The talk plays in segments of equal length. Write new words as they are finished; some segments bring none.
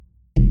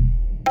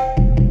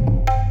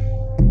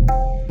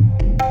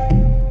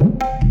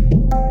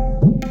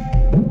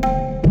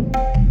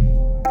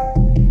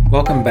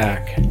Welcome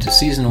back to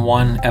Season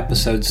 1,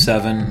 Episode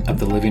 7 of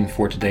the Living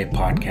for Today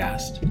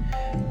podcast,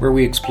 where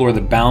we explore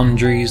the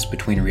boundaries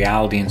between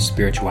reality and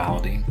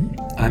spirituality.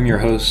 I'm your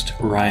host,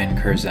 Ryan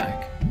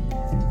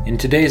Kurzak. In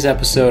today's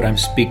episode, I'm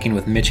speaking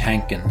with Mitch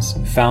Hankins,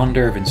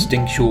 founder of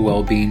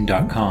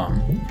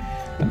InstinctualWellbeing.com,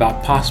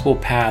 about possible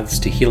paths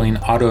to healing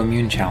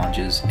autoimmune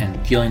challenges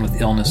and dealing with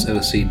illness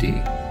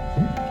OCD.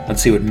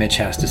 Let's see what Mitch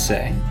has to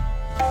say.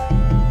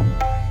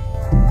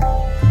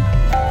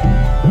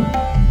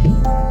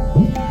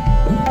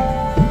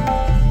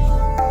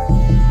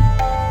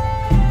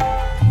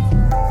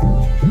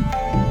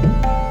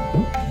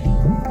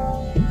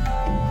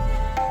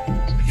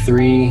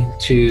 Three,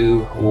 two,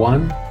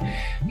 one.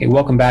 Hey,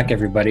 welcome back,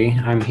 everybody.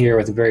 I'm here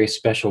with a very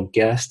special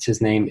guest.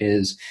 His name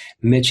is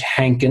Mitch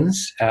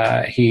Hankins.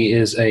 He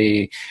is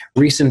a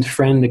recent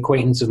friend,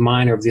 acquaintance of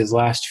mine over these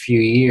last few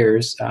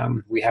years.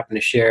 We happen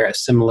to share a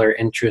similar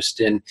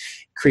interest in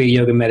Kriya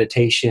Yoga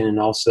meditation and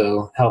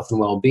also health and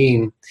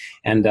well-being.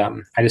 And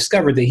I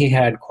discovered that he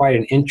had quite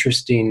an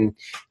interesting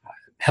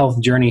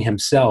health journey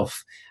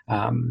himself,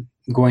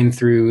 going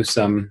through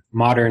some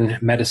modern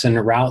medicine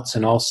routes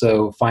and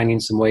also finding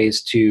some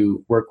ways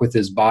to work with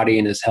his body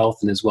and his health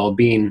and his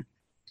well-being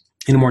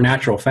in a more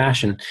natural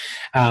fashion.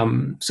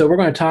 So we're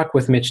going to talk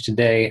with Mitch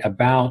today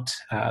about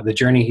the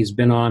journey he's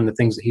been on, the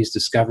things that he's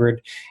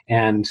discovered,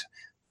 and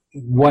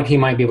what he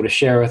might be able to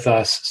share with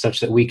us such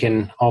that we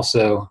can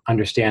also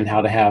understand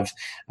how to have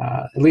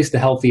at least the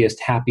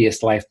healthiest,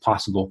 happiest life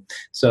possible.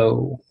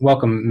 So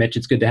welcome, Mitch.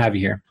 It's good to have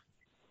you here.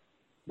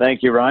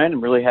 Thank you, Ryan.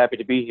 I'm really happy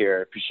to be here.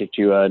 I appreciate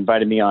you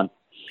inviting me on.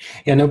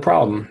 Yeah, no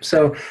problem.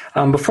 So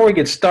before we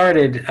get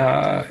started,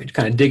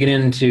 kind of digging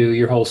into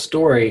your whole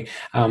story,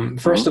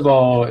 first of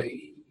all,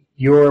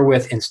 you're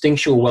with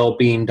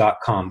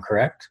InstinctualWellbeing.com,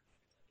 correct?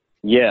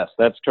 Yes,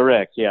 that's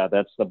correct. Yeah,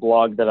 that's the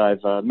blog that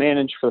I've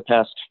managed for the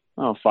past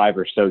 5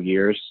 or so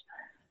years.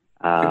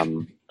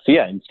 So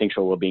yeah,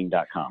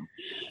 InstinctualWellbeing.com.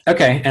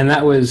 Okay, and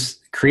that was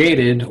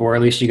created, or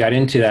at least you got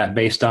into that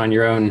based on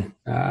your own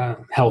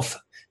health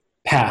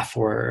path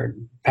or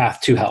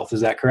path to health.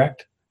 Is that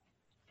correct?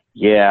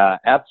 Yeah,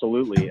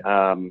 absolutely.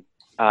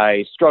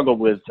 I struggled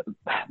with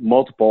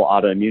multiple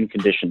autoimmune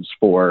conditions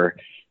for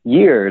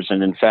years.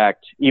 And in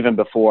fact, even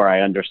before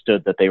I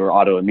understood that they were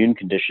autoimmune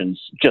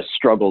conditions, just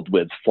struggled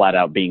with flat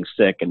out being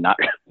sick and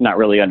not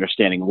really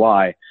understanding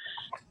why.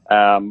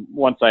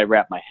 Once I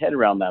wrapped my head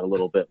around that a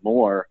little bit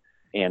more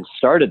and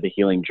started the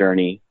healing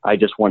journey, I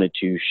just wanted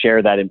to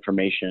share that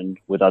information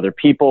with other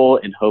people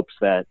in hopes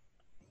that,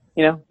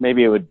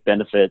 maybe it would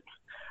benefit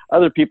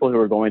other people who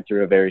are going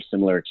through a very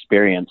similar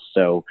experience.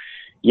 So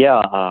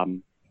yeah,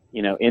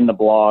 in the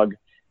blog,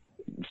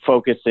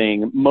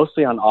 focusing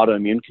mostly on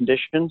autoimmune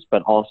conditions,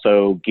 but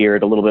also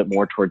geared a little bit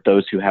more toward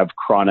those who have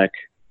chronic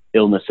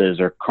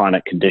illnesses or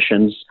chronic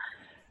conditions.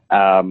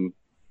 And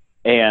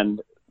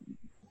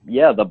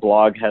yeah, the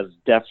blog has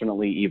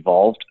definitely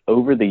evolved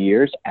over the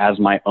years as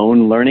my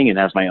own learning and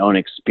as my own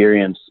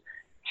experience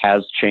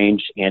has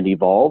changed and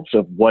evolved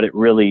of what it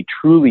really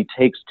truly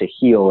takes to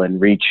heal and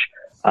reach,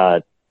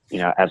 as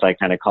I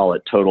kind of call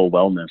it, total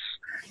wellness.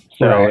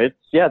 So right. It's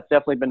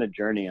definitely been a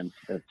journey, and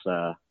it's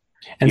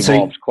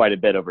evolved quite a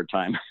bit over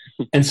time.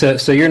 And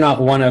so you're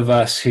not one of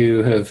us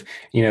who have,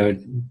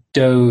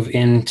 dove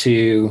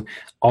into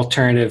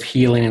alternative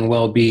healing and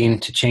well-being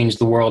to change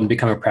the world and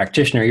become a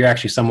practitioner. You're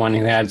actually someone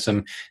who had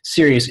some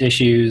serious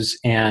issues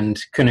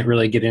and couldn't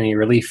really get any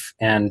relief,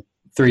 and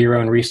through your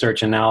own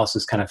research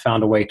analysis kind of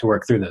found a way to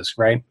work through this,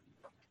 right?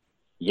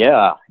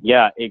 Yeah,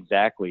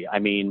 exactly. I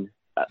mean,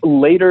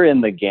 later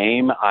in the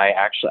game,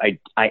 I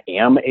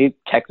am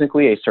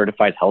technically a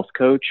certified health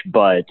coach,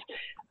 but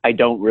I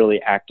don't really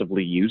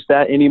actively use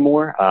that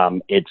anymore.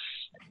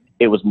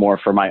 It was more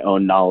for my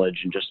own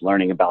knowledge and just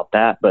learning about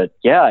that. But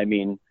yeah, I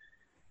mean,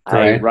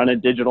 right. I run a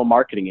digital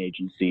marketing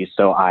agency,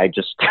 so I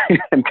just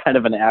am kind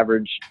of an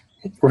average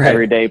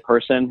everyday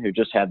person who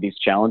just had these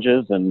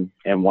challenges and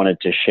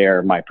wanted to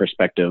share my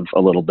perspective a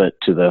little bit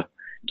to the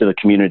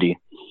community.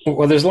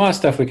 Well, there's a lot of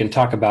stuff we can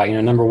talk about.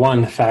 Number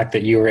one, the fact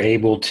that you were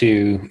able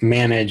to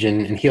manage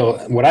and heal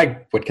what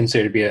I would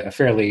consider to be a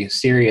fairly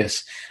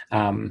serious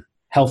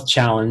health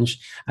challenge,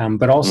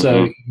 but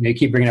also you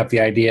keep bringing up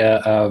the idea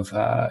of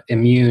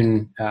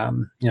immune,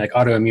 like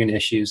autoimmune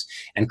issues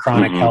and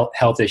chronic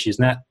health issues.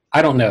 And that,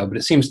 I don't know, but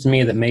it seems to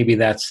me that maybe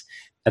that's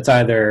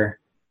either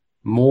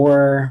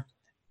more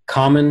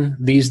common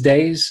these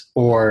days,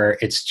 or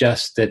it's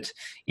just that,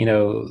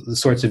 the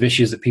sorts of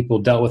issues that people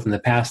dealt with in the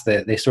past,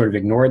 that they sort of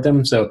ignored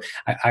them. So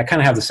I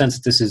kind of have the sense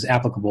that this is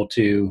applicable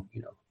to,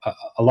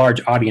 a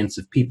large audience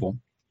of people.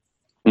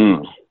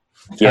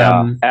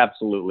 Yeah,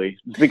 absolutely.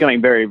 It's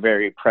becoming very,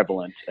 very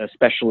prevalent,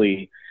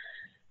 especially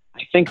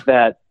I think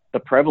that the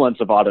prevalence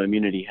of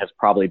autoimmunity has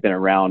probably been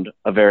around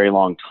a very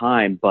long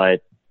time,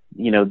 but,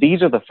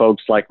 these are the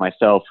folks like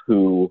myself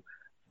who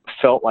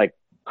felt like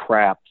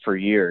crap for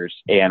years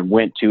and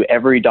went to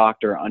every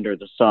doctor under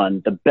the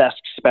sun, the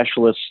best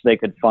specialists they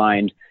could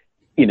find,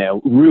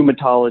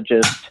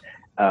 rheumatologists,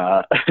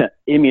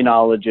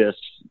 immunologists,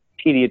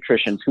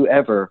 pediatricians,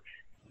 whoever,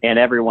 And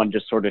everyone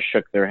just sort of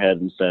shook their head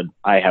and said,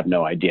 I have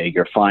no idea.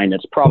 You're fine.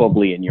 It's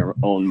probably in your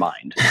own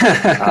mind.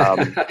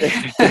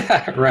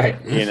 Right.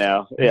 You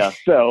know? Yeah.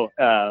 So,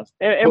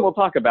 and we'll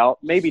talk about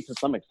maybe to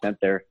some extent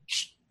there,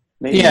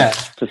 maybe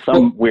to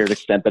some weird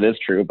extent that is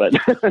true, but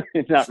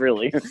it's not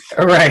really.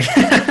 Right.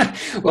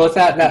 Well, with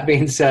that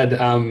being said,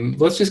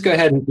 let's just go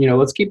ahead and,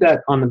 let's keep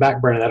that on the back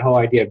burner, that whole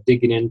idea of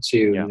digging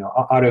into,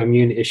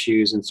 autoimmune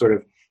issues and sort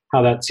of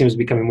how that seems to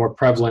be becoming more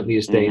prevalent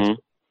these days. Mm-hmm.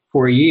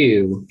 For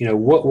you,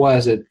 what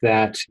was it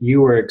that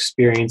you were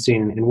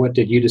experiencing, and what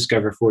did you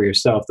discover for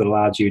yourself that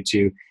allowed you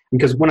to?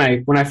 Because when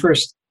I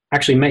first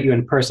actually met you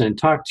in person and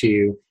talked to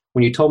you,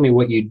 when you told me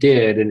what you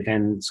did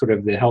and sort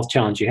of the health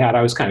challenge you had,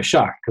 I was kind of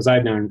shocked because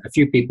I'd known a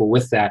few people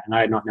with that, and I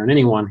had not known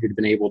anyone who'd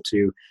been able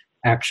to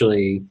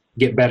actually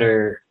get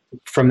better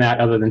from that,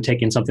 other than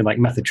taking something like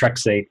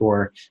methotrexate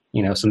or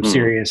some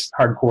serious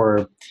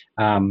hardcore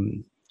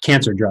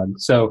cancer drug.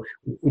 So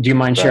do you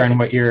mind sharing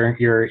what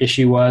your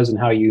issue was and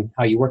how you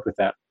worked with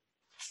that?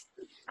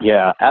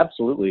 Yeah,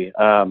 absolutely.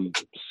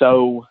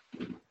 So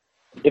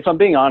if I'm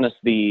being honest,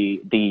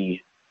 the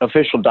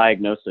official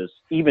diagnosis,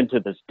 even to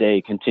this day,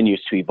 continues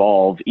to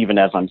evolve, even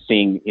as I'm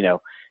seeing,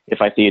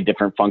 if I see a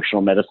different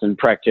functional medicine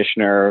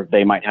practitioner,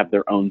 they might have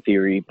their own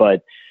theory.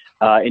 But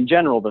in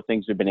general, the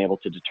things we've been able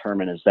to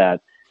determine is that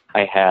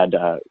I had,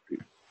 had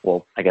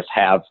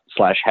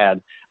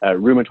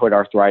rheumatoid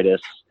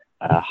arthritis,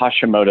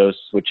 Hashimoto's,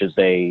 which is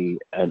an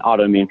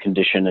autoimmune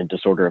condition and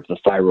disorder of the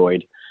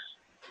thyroid,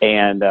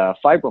 and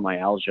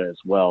fibromyalgia as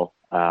well,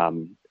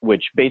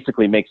 which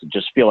basically makes it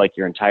just feel like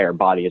your entire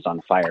body is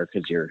on fire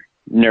because your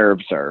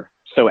nerves are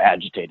so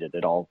agitated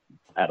at all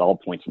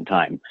points in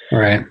time.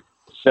 Right.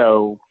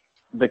 So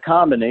the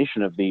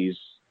combination of these,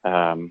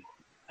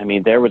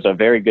 there was a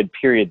very good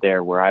period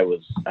there where I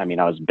was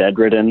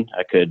bedridden.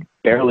 I could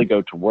barely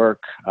go to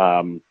work.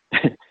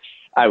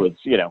 I was,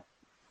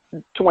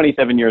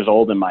 27 years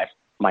old, and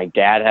my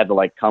dad had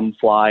to come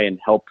fly and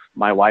help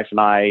my wife and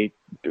I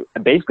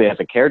basically as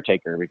a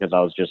caretaker because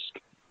I was just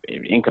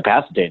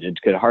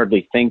incapacitated, could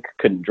hardly think,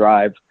 couldn't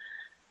drive.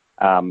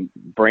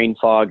 Brain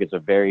fog is a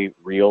very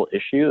real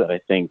issue that I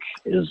think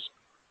is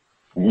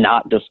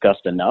not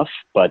discussed enough,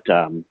 but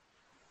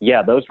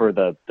those were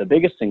the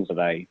biggest things that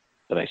I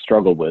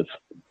struggled with.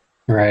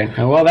 Right.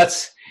 Well, that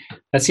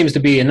seems to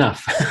be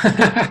enough.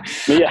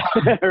 Yeah.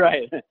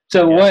 Right.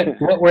 So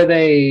what were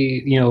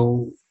they,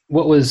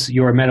 what was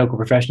your medical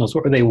professionals,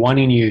 what were they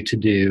wanting you to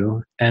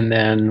do? And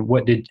then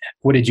what did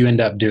you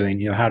end up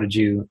doing?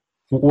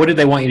 What did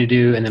they want you to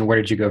do? And then where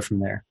did you go from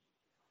there?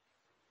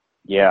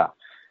 Yeah.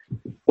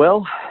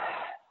 Well,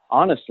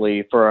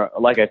 honestly,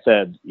 like I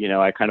said,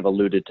 I kind of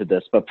alluded to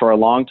this, but for a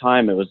long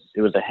time, it was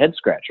a head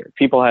scratcher.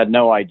 People had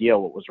no idea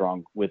what was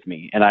wrong with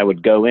me. And I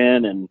would go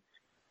in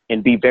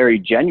and be very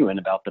genuine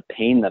about the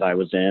pain that I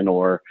was in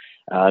or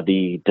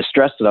the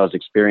distress that I was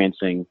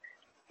experiencing.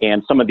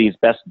 And some of these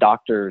best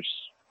doctors,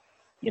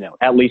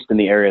 at least in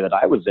the area that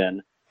I was in,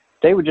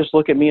 they would just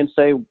look at me and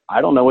say,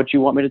 I don't know what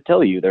you want me to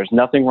tell you. There's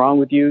nothing wrong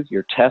with you.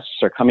 Your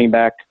tests are coming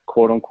back,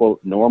 quote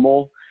unquote,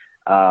 normal.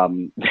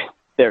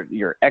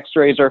 Your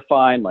x-rays are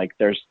fine.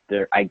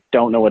 I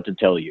don't know what to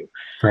tell you.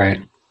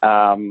 Right.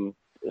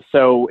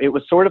 So it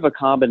was sort of a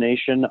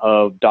combination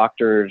of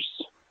doctors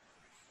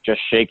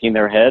just shaking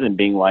their head and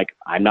being like,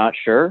 I'm not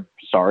sure.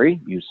 Sorry.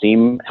 You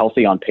seem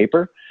healthy on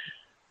paper.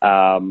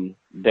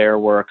 There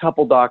were a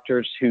couple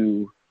doctors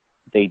who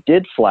they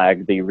did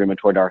flag the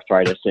rheumatoid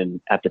arthritis.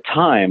 And at the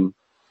time,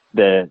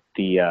 the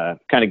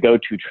kind of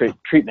go-to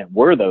treatment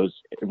were those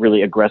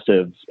really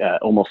aggressive,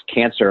 almost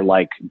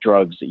cancer-like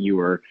drugs that you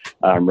were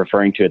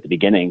referring to at the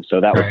beginning.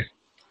 So that was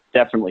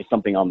definitely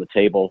something on the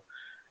table.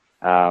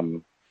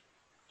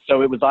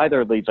 So it was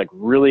either these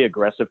really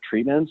aggressive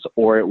treatments,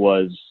 or it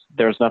was,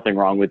 there's nothing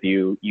wrong with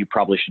you. You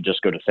probably should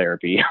just go to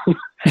therapy.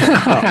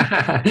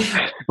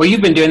 Well,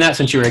 you've been doing that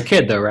since you were a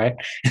kid, though, right?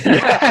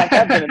 Yeah, I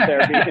have been in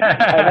therapy.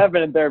 I have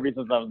been in therapy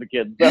since I was a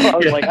kid. So I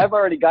was like, I've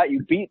already got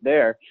you beat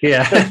there.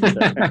 Yeah.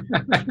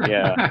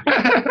 Yeah.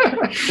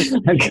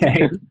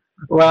 Okay.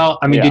 Well,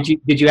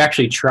 did you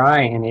actually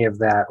try any of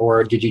that,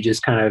 or did you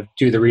just kind of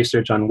do the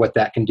research on what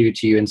that can do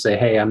to you and say,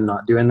 hey, I'm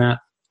not doing that?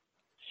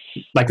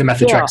 Like the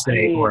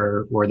methotrexate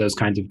or those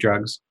kinds of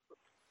drugs?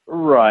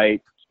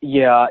 Right.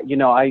 Yeah.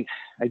 I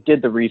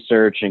did the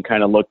research and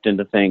kind of looked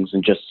into things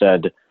and just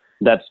said,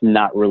 that's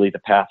not really the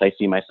path I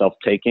see myself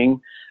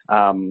taking.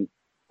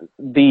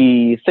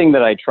 The thing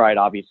that I tried,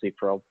 obviously,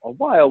 for a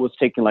while was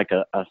taking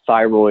a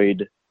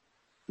thyroid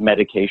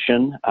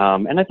medication.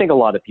 And I think a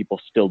lot of people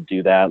still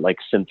do that. Like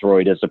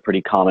Synthroid is a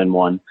pretty common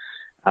one.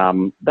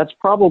 That's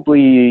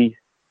probably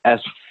as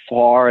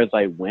far as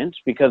I went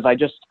because I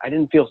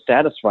didn't feel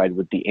satisfied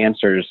with the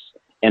answers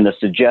and the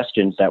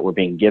suggestions that were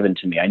being given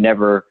to me. I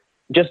never,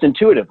 just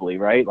intuitively,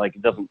 right?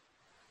 It doesn't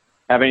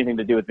have anything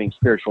to do with being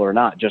spiritual or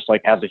not. Just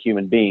as a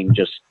human being,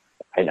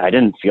 I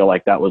didn't feel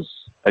like that was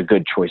a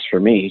good choice for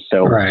me.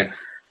 So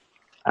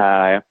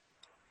I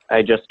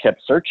just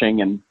kept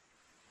searching and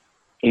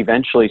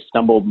eventually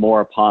stumbled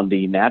more upon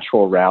the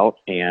natural route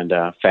and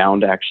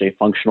found actually a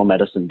functional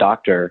medicine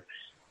doctor.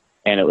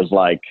 And it was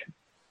like,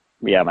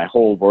 my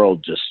whole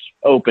world just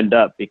opened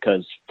up,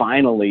 because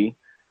finally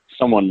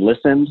someone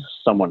listened,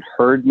 someone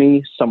heard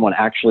me, someone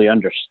actually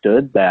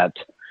understood that.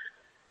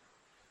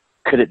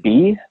 Could it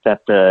be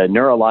that the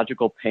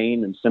neurological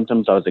pain and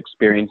symptoms I was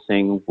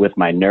experiencing with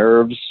my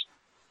nerves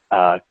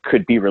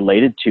could be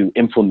related to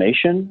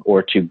inflammation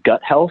or to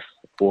gut health,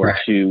 or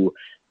right. to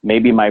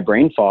maybe my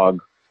brain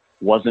fog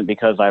wasn't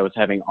because I was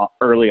having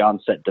early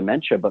onset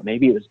dementia, but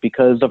maybe it was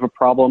because of a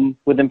problem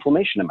with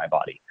inflammation in my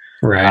body.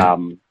 Right.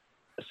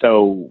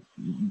 So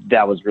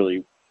that was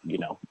really,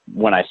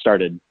 when I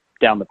started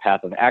down the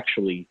path of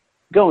actually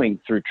going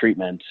through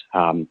treatment,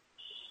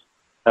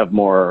 of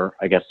more,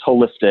 I guess,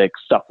 holistic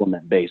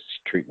supplement-based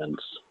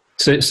treatments.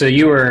 So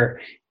you were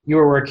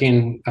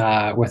working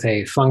with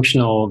a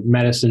functional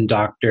medicine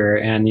doctor,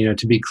 and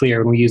to be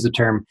clear, when we use the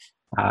term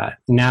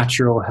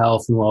natural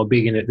health and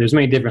well-being, there's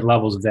many different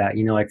levels of that.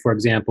 Like, for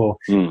example,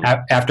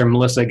 after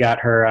Melissa got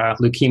her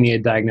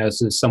leukemia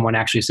diagnosis, someone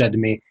actually said to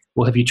me,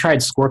 "Well, have you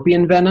tried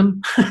scorpion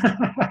venom?"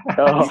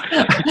 Oh,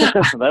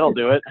 that'll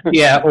do it.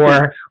 Yeah,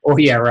 or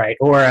yeah, right,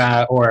 or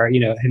have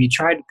you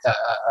tried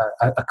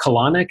a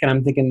colonic? And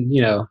I'm thinking,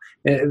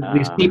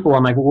 these people,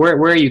 I'm like, where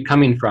are you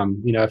coming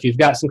from? If you've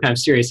got some kind of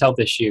serious health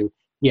issue,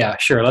 yeah,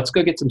 sure, let's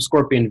go get some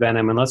scorpion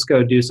venom and let's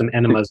go do some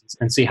enemas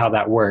and see how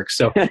that works.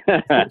 So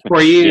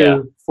for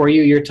you,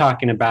 you're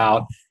talking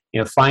about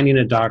finding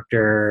a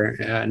doctor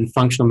in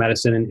functional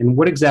medicine, and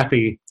what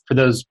exactly, for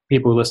those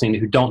people listening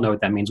who don't know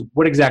what that means,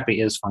 what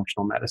exactly is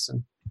functional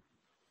medicine?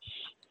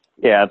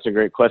 Yeah, that's a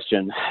great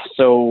question.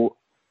 So,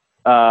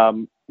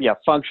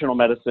 functional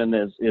medicine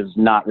is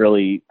not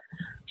really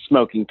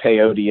smoking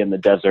peyote in the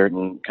desert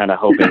and kind of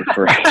hoping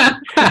for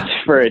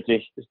it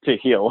to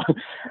heal.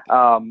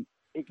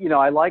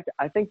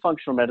 I think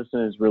functional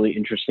medicine is really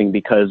interesting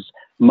because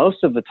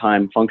most of the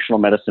time, functional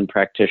medicine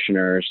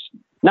practitioners,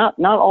 not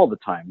all the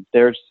time,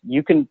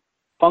 you can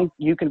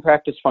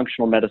practice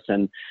functional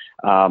medicine.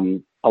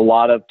 A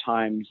lot of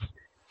times,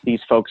 these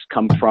folks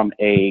come from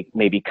a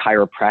maybe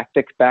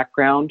chiropractic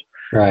background.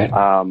 Right.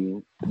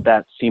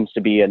 That seems to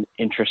be an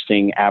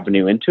interesting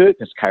avenue into it,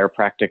 because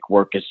chiropractic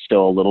work is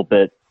still a little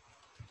bit,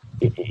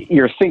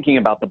 you're thinking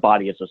about the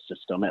body as a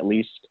system, at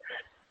least.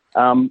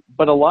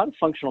 But a lot of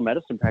functional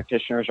medicine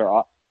practitioners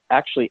are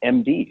actually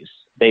MDs.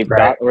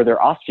 Or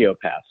they're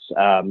osteopaths.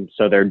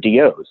 So they're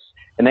DOs,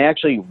 and they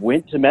actually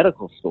went to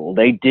medical school.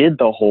 They did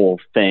the whole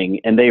thing,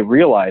 and they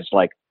realized,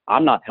 like,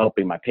 I'm not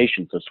helping my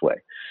patients this way.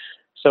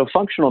 So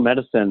functional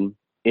medicine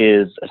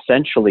is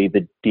essentially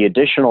the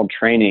additional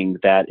training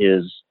that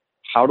is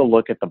how to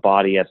look at the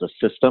body as a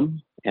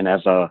system and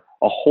as a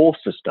whole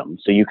system,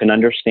 so you can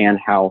understand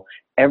how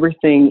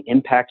everything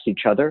impacts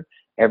each other,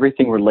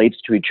 everything relates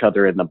to each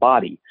other in the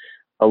body.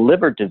 A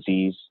liver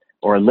disease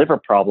or a liver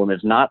problem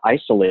is not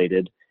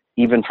isolated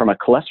even from a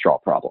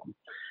cholesterol problem.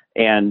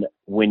 And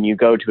when you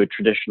go to a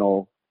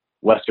traditional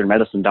Western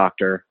medicine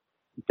doctor,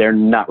 they're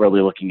not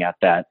really looking at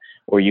that.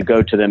 Or you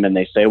go to them and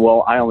they say,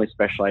 well, I only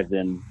specialize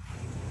in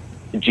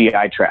the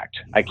GI tract.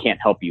 I can't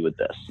help you with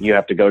this. You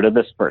have to go to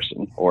this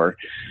person.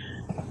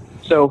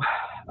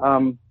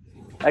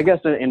 I guess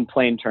in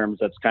plain terms,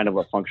 that's kind of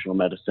what functional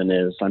medicine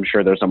is. I'm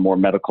sure there's a more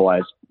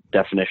medicalized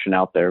definition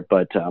out there,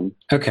 but to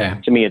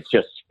me, it's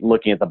just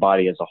looking at the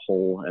body as a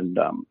whole and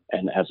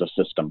as a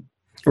system.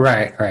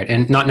 Right.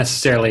 And not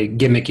necessarily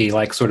gimmicky,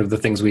 like sort of the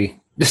things we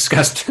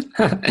discussed.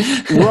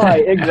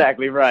 Right,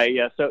 exactly, right.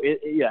 Yeah, so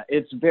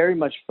it's very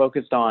much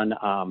focused on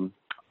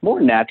more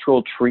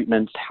natural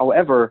treatments.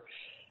 However,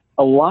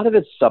 a lot of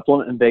it's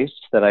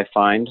supplement-based that I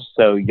find.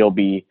 So you'll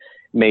be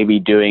maybe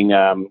doing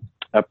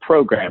a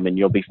program, and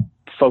you'll be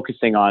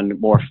focusing on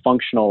more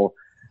functional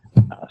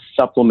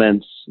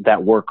supplements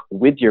that work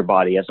with your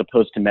body, as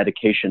opposed to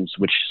medications,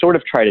 which sort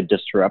of try to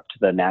disrupt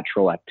the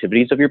natural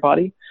activities of your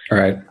body. All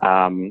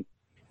right.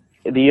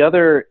 The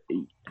other,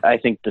 I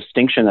think,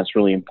 distinction that's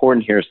really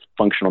important here is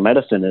functional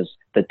medicine is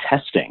the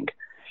testing.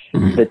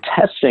 Mm-hmm. The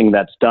testing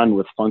that's done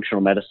with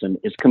functional medicine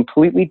is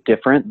completely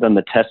different than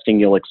the testing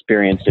you'll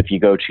experience if you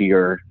go to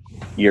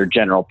your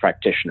general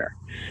practitioner.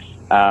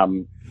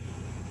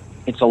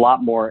 It's a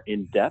lot more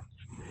in depth.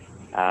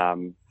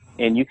 And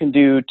you can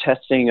do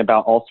testing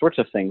about all sorts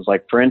of things.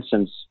 Like, for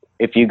instance,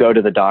 if you go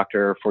to the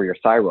doctor for your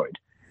thyroid,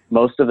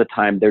 most of the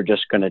time they're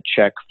just going to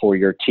check for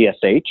your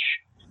TSH.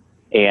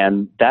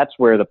 And that's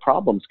where the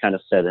problems kind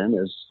of set in,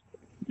 is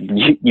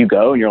you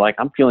go and you're like,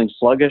 I'm feeling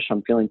sluggish.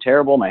 I'm feeling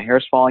terrible. My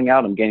hair's falling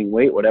out. I'm gaining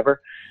weight,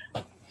 whatever.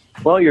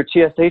 Well, your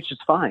TSH is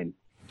fine.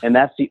 And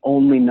that's the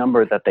only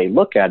number that they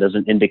look at as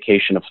an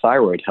indication of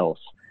thyroid health.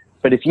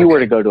 But if you were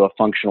to go to a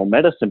functional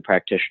medicine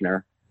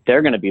practitioner,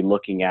 they're going to be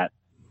looking at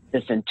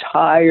this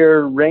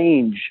entire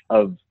range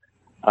of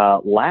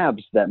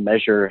labs that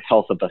measure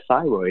health of the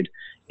thyroid,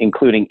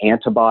 including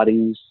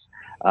antibodies.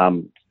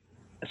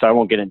 So I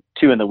won't get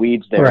too in the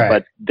weeds there, right.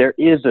 But there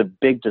is a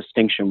big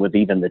distinction with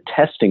even the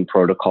testing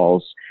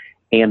protocols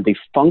and the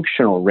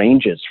functional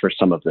ranges for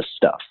some of this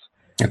stuff.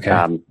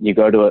 Okay. You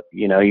go to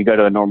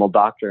a normal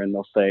doctor and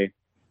they'll say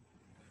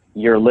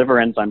your liver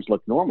enzymes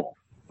look normal,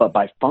 but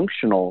by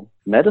functional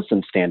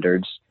medicine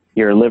standards,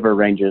 your liver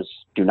ranges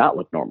do not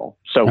look normal.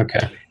 So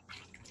Okay.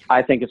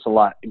 I think it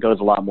goes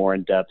a lot more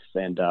in depth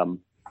and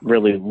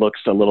really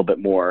looks a little bit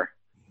more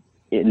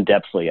in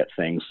depthly at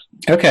things.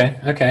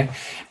 Okay.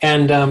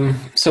 And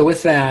so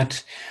with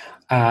that,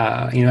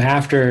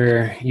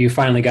 after you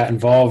finally got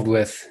involved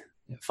with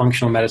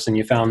functional medicine,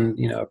 you found,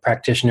 a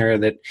practitioner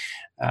that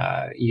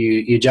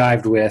you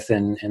jived with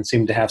and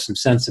seemed to have some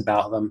sense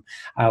about them.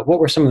 What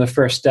were some of the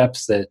first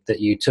steps that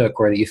you took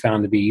or that you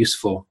found to be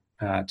useful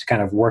to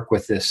kind of work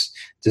with this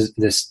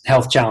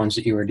health challenge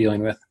that you were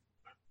dealing with?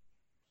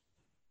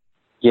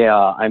 Yeah,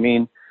 I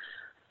mean,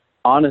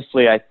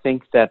 honestly, I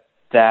think that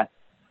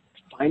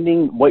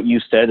finding what you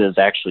said is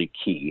actually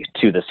key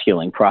to this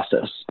healing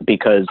process,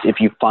 because if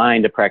you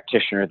find a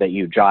practitioner that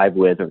you jive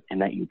with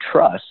and that you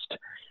trust,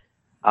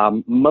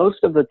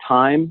 most of the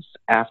times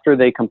after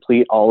they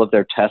complete all of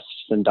their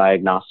tests and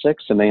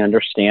diagnostics and they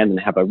understand and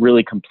have a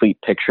really complete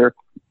picture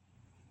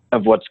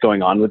of what's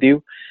going on with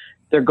you,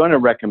 they're going to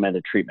recommend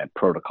a treatment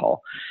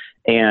protocol.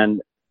 And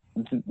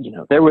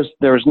there was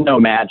no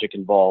magic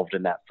involved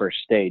in that first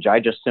stage. I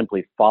just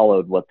simply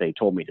followed what they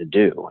told me to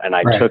do, and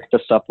I took the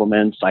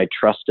supplements. I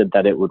trusted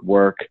that it would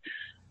work,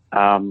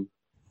 and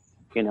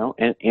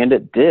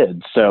it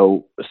did.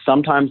 So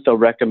sometimes they'll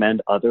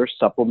recommend other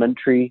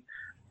supplementary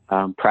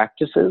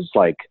practices,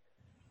 like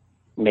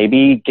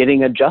maybe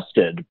getting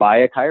adjusted by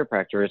a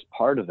chiropractor is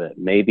part of it.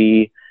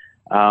 Maybe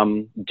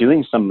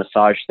doing some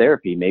massage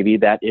therapy. Maybe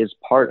that is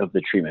part of the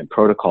treatment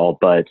protocol,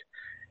 but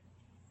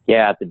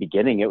yeah, at the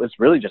beginning, it was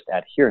really just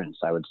adherence,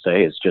 I would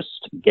say. It's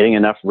just getting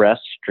enough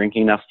rest,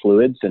 drinking enough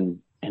fluids, and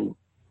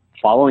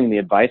following the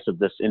advice of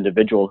this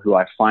individual who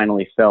I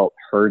finally felt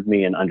heard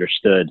me and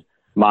understood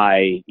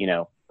my,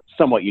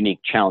 somewhat unique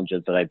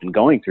challenges that I've been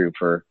going through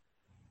for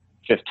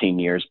 15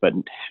 years, but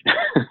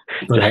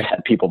just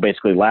had people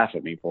basically laugh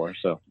at me for.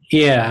 So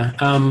yeah.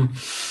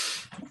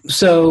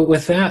 So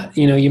with that,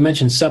 you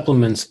mentioned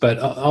supplements, but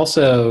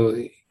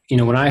also,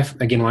 when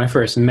I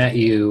first met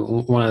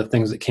you, one of the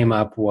things that came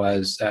up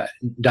was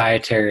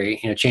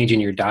dietary,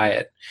 changing your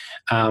diet.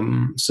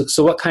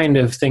 So what kind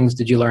of things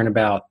did you learn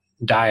about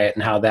diet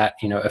and how that,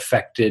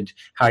 affected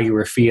how you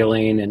were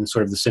feeling and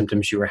sort of the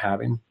symptoms you were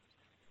having?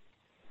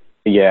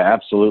 Yeah,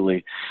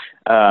 absolutely.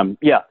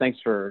 Thanks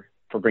for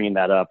bringing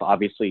that up.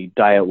 Obviously,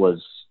 diet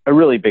was a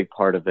really big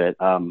part of it.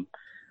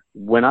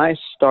 When I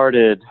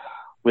started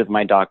with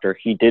my doctor,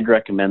 he did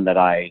recommend that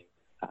I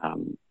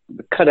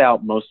cut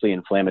out mostly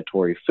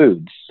inflammatory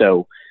foods.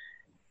 So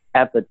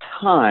at the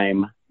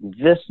time,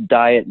 this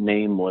diet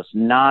name was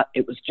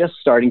it was just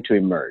starting to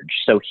emerge.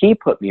 So he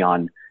put me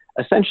on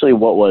essentially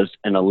what was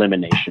an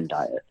elimination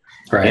diet.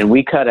 Right. And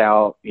we cut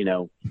out,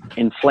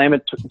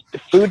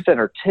 foods that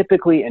are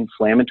typically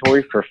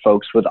inflammatory for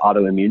folks with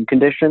autoimmune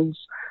conditions,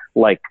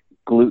 like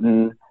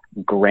gluten,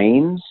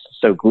 grains.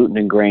 So gluten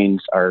and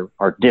grains are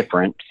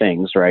different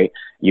things, right?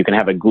 You can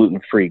have a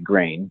gluten-free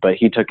grain, but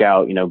he took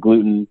out,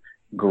 gluten,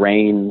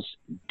 grains,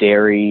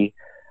 dairy,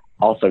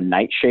 also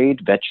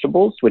nightshade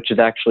vegetables, which is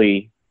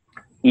actually,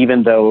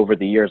 even though over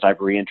the years I've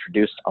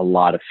reintroduced a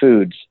lot of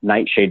foods,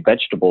 nightshade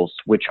vegetables,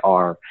 which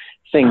are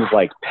things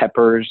like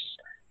peppers,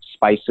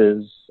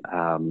 spices,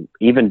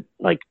 even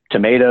like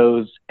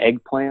tomatoes,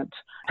 eggplant.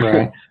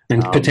 Right.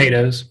 And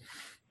potatoes.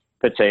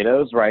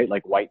 Potatoes, right?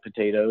 Like white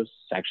potatoes,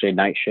 it's actually a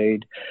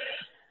nightshade.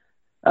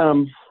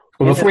 Well,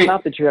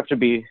 not that you have to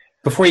be...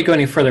 Before you go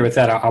any further with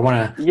that, I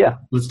want to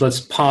let's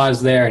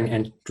pause there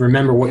and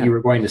remember what you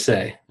were going to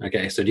say.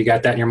 Okay, so do you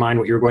got that in your mind?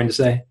 What you were going to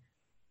say?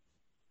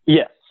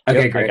 Yes.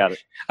 Okay, yep, great. I got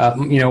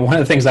it. One of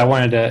the things I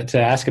wanted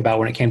to ask about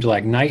when it came to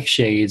like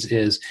nightshades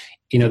is,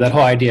 that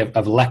whole idea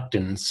of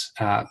lectins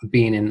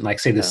being in, like,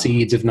 say, the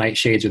seeds of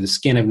nightshades or the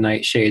skin of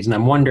nightshades, and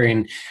I'm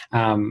wondering.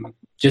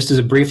 Just as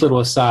a brief little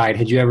aside,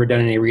 had you ever done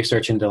any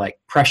research into like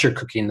pressure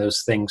cooking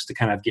those things to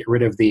kind of get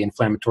rid of the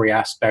inflammatory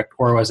aspect,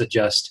 or was it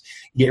just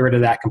get rid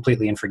of that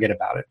completely and forget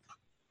about it?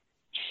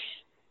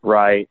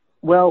 Right.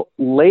 Well,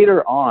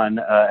 later on,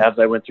 as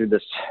I went through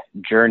this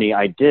journey,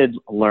 I did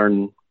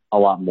learn a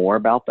lot more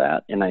about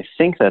that. And I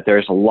think that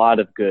there's a lot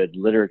of good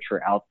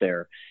literature out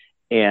there.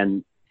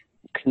 And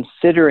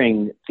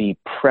considering the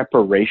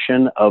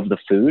preparation of the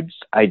foods,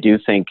 I do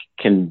think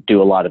can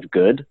do a lot of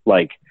good.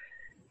 Like,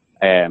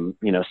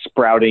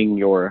 sprouting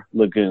your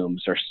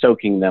legumes or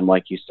soaking them,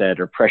 like you said,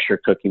 or pressure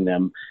cooking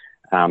them.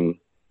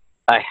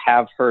 I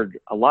have heard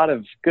a lot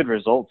of good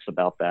results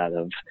about that.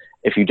 Of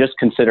if you just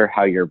consider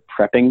how you're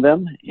prepping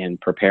them and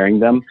preparing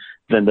them,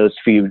 then those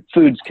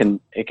foods can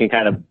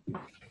kind of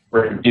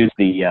reduce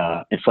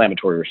the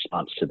inflammatory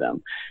response to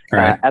them.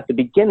 Right. At the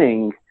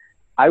beginning,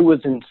 I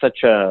was in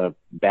such a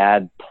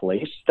bad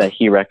place that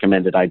he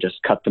recommended I just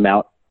cut them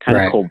out kind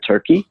of cold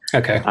turkey.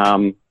 Okay.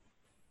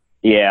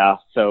 Yeah,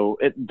 so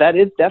that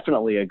is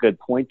definitely a good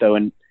point, though,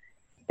 and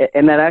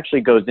that actually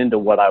goes into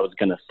what I was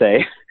going to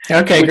say.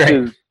 Okay,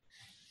 great.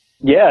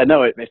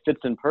 It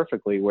fits in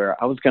perfectly.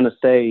 Where I was going to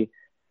say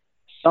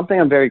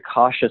something I'm very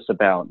cautious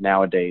about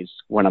nowadays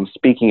when I'm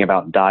speaking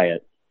about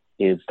diet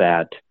is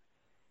that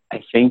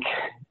I think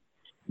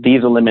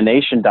these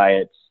elimination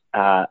diets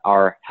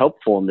are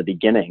helpful in the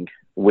beginning,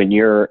 when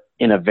you're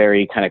in a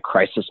very kind of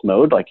crisis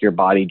mode, like your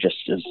body just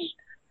is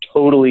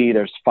totally,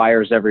 there's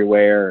fires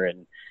everywhere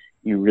and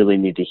you really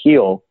need to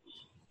heal.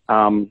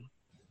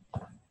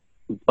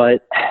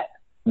 But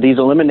these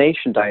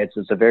elimination diets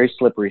is a very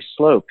slippery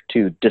slope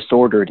to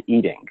disordered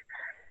eating.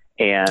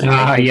 And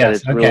I think that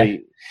it's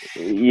really,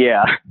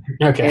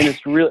 Okay. And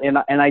it's really,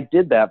 and I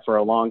did that for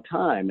a long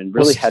time and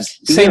really had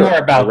say more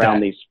about around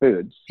that. these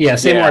foods.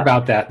 Say more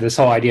about that. This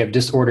whole idea of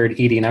disordered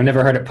eating. I've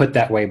never heard it put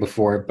that way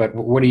before, but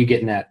what are you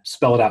getting at?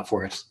 Spell it out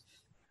for us.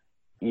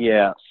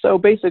 Yeah. So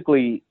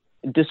basically,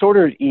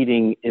 disordered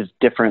eating is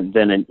different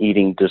than an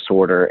eating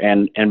disorder.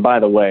 And by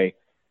the way,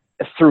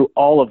 through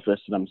all of this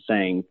that I'm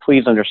saying,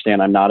 please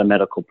understand I'm not a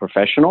medical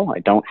professional. I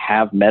don't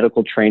have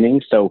medical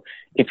training. So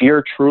if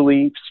you're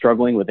truly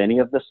struggling with any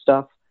of this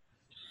stuff,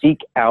 seek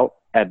out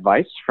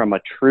advice from a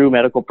true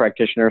medical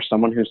practitioner,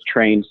 someone who's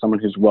trained, someone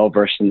who's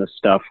well-versed in this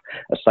stuff,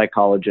 a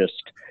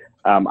psychologist.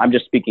 I'm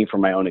just speaking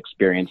from my own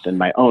experience and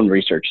my own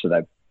research that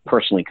I've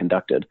personally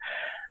conducted.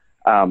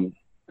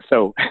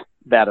 So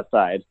that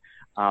aside,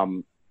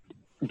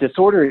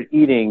 disordered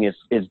eating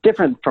is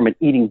different from an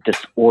eating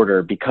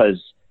disorder because,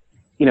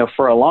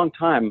 for a long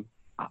time,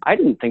 I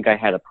didn't think I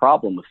had a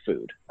problem with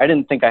food. I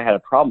didn't think I had a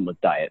problem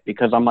with diet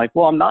because I'm like,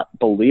 well, I'm not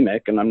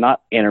bulimic and I'm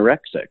not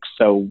anorexic.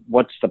 So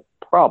what's the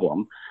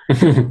problem?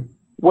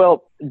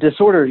 Well,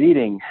 disordered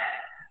eating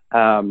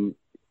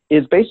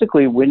is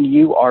basically when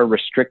you are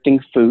restricting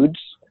foods,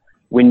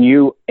 when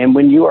you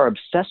are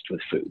obsessed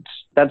with foods.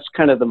 That's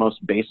kind of the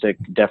most basic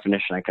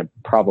definition I could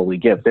probably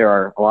give. There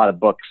are a lot of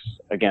books,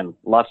 again,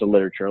 lots of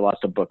literature,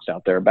 lots of books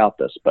out there about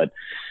this, but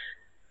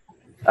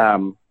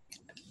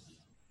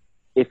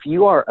if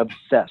you are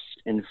obsessed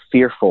and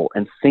fearful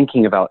and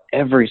thinking about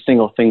every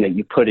single thing that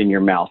you put in your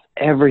mouth,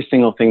 every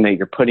single thing that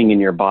you're putting in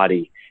your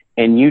body,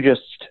 and you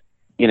just,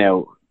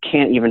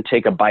 can't even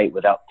take a bite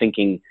without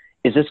thinking,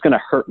 is this going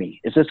to hurt me?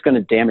 Is this going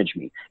to damage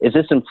me? Is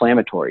this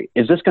inflammatory?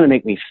 Is this going to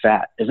make me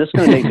fat? Is this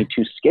going to make me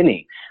too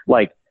skinny?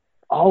 Like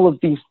all of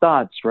these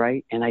thoughts,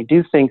 right? And I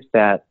do think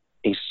that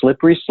a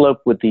slippery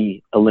slope with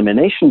the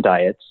elimination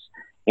diets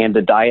and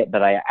the diet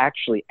that I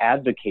actually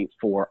advocate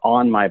for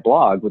on my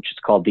blog, which is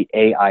called the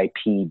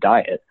AIP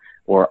diet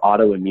or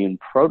autoimmune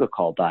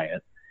protocol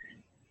diet.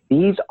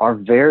 These are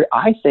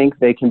I think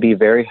they can be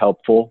very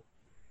helpful.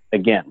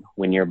 Again,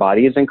 when your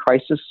body is in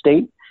crisis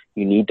state,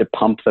 you need to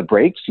pump the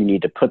brakes. You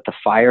need to put the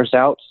fires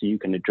out so you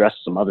can address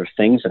some other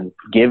things and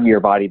give your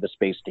body the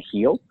space to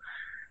heal.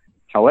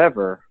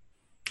 However,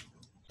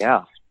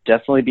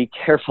 definitely be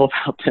careful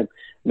about the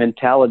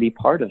mentality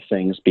part of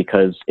things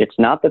because it's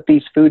not that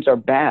these foods are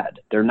bad.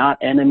 They're not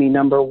enemy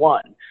number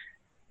one.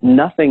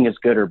 Nothing is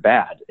good or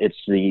bad. It's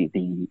the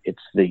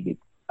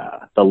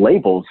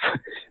labels,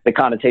 the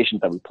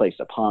connotations that we place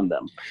upon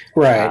them.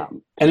 Right.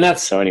 And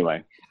that's, so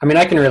anyway. I mean,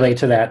 I can relate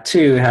to that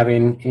too,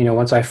 having,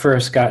 once I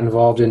first got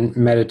involved in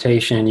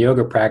meditation and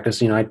yoga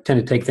practice, I tend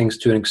to take things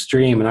to an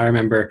extreme. And I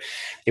remember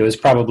it was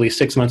probably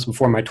 6 months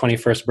before my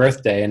 21st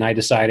birthday. And I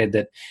decided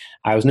that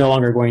I was no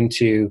longer going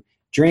to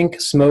drink,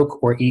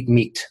 smoke, or eat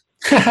meat.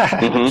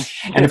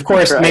 And of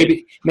course,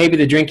 right. maybe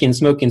the drinking and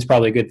smoking is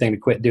probably a good thing to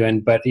quit doing,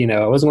 but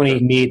I wasn't going to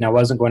eat meat and I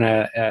wasn't going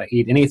to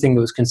eat anything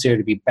that was considered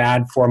to be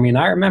bad for me. And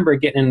I remember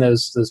getting in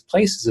those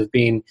places of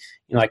being,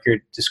 like you're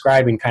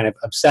describing, kind of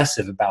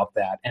obsessive about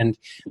that. And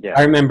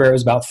I remember it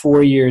was about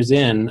 4 years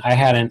in, I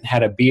hadn't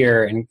had a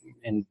beer in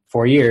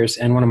 4 years.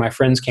 And one of my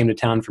friends came to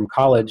town from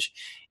college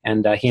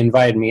and he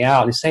invited me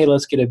out and he said, hey,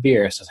 let's get a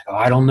beer. So I was like,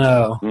 I don't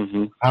know.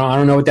 I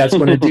don't know what that's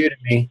going to do to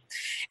me.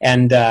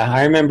 And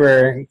I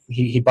remember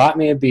he bought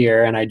me a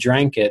beer and I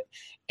drank it.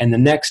 And the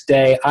next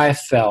day I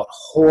felt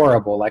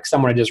horrible, like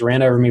someone had just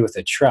ran over me with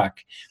a truck.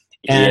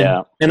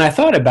 And I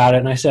thought about it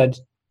and I said,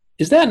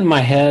 is that in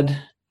my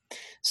head?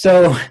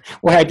 So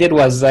what I did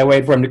was I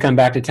waited for him to come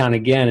back to town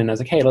again. And I was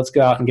like, hey, let's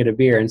go out and get a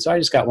beer. And so I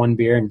just got one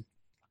beer and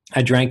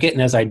I drank it.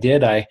 And as I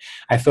did, I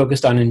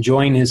focused on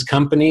enjoying his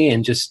company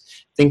and just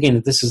thinking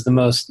that this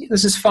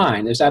is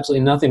fine. There's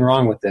absolutely nothing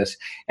wrong with this.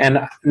 And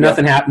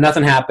nothing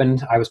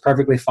happened. I was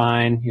perfectly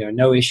fine,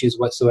 no issues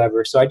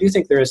whatsoever. So I do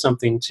think there is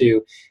something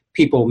to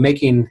people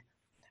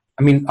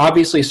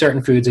obviously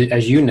certain foods,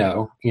 as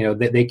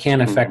they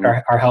can affect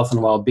our health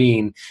and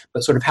well-being,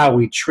 but sort of how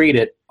we treat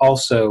it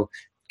also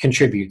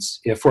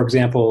contributes. For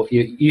example,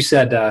 you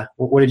said,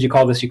 what did you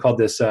call this? You called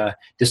this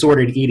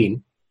disordered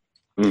eating.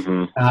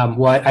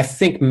 What I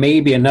think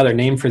maybe another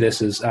name for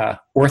this is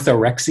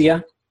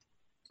orthorexia.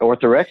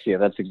 Orthorexia,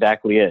 that's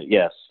exactly it,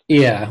 yes.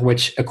 Yeah,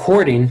 which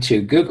according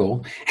to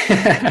Google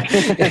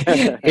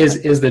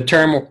is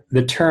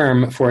the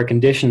term for a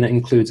condition that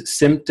includes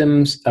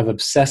symptoms of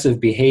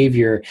obsessive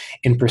behavior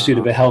in pursuit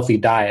of a healthy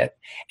diet.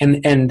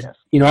 And I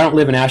don't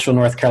live in Asheville,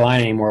 North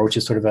Carolina anymore, which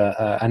is sort of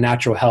a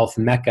natural health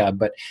mecca,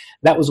 but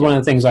that was one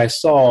of the things I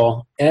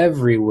saw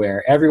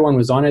everywhere. Everyone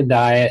was on a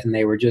diet and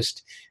they were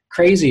just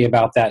crazy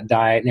about that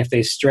diet. And if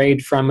they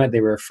strayed from it, they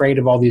were afraid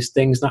of all these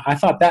things. Now, I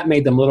thought that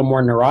made them a little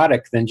more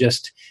neurotic than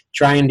just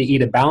trying to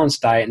eat a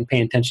balanced diet and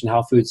paying attention to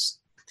how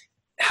foods,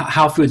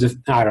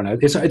 I don't know.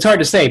 It's hard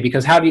to say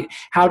because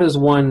how does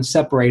one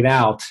separate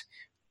out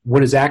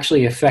what is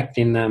actually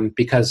affecting them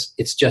because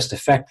it's just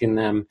affecting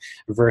them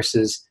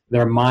versus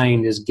their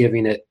mind is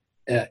giving it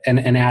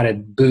an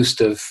added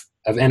boost of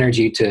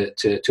energy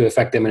to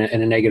affect them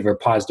in a negative or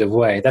positive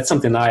way. That's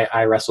something that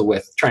I wrestle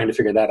with, trying to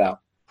figure that out.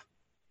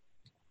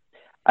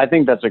 I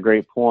think that's a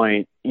great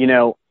point. You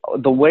know,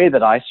 the way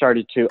that I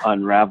started to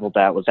unravel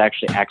that was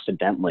actually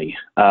accidentally.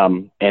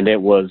 And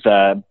it was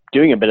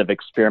doing a bit of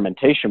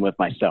experimentation with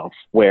myself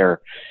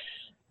where,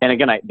 and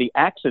again, the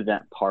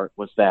accident part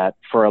was that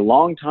for a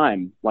long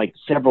time, like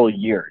several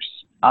years,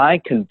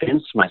 I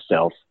convinced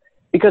myself,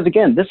 because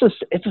again,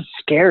 it's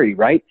scary,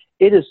 right?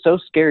 It is so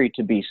scary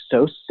to be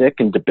so sick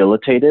and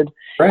debilitated.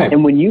 Right.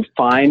 And when you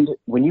find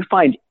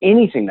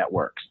anything that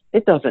works,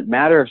 it doesn't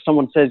matter if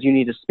someone says you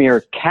need to smear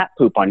cat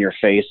poop on your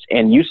face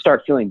and you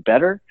start feeling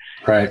better.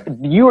 Right.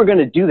 You are going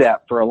to do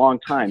that for a long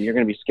time. You're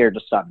going to be scared to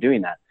stop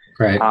doing that.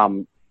 Right.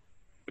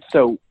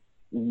 So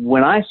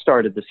when I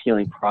started this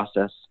healing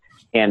process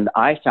and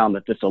I found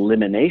that this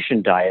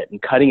elimination diet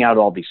and cutting out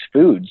all these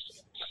foods,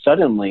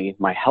 suddenly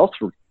my health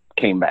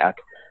came back.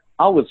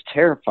 I was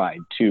terrified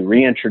to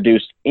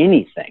reintroduce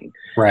anything.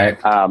 Right.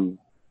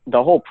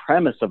 The whole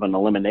premise of an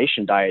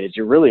elimination diet is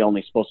you're really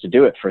only supposed to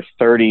do it for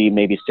 30,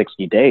 maybe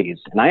 60 days.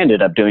 And I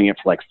ended up doing it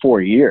for like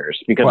 4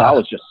 years because I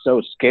was just so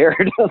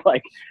scared. I was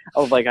like,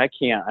 I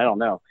don't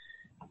know.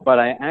 But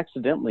I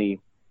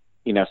accidentally,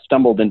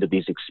 stumbled into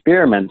these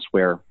experiments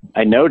where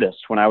I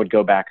noticed when I would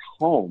go back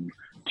home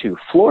to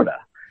Florida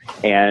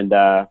and,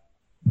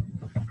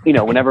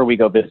 whenever we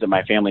go visit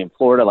my family in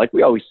Florida, like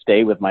we always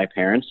stay with my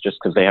parents just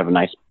because they have a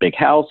nice big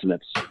house and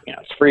it's,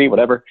 it's free,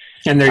 whatever.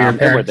 And they're your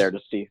parents. And we're there to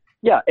see.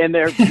 Yeah. And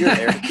you're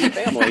there to see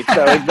family.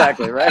 So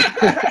exactly. Right.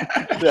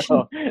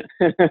 So,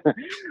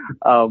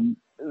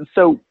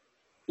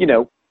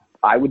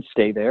 I would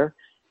stay there.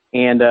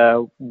 And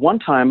one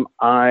time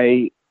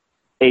I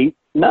ate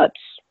nuts.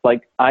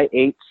 Like I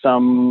ate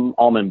some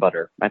almond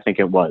butter, I think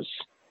it was.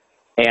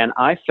 And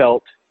I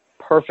felt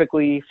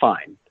perfectly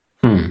fine.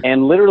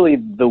 And literally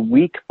the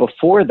week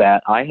before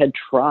that, I had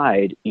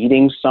tried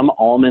eating some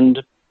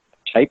almond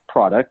type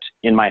product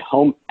in my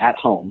home, at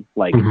home,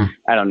 like,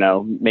 I don't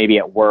know, maybe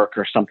at work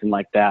or something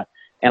like that.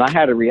 And I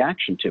had a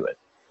reaction to it.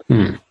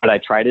 But I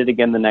tried it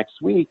again the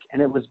next week.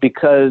 And it was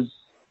because,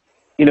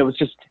 it was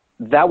just,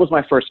 that was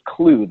my first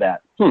clue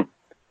that,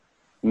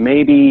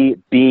 maybe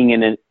being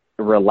in a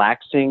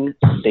relaxing,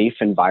 safe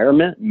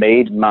environment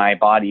made my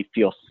body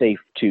feel safe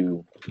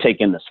to take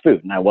in this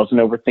food. And I wasn't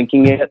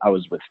overthinking it. I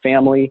was with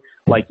family,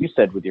 like you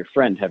said, with your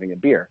friend, having a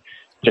beer,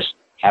 just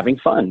having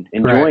fun,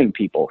 enjoying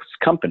people's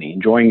company,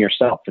 enjoying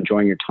yourself,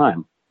 enjoying your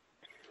time.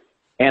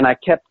 And I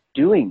kept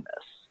doing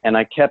this. And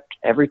I kept,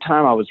 every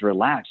time I was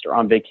relaxed or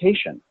on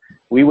vacation,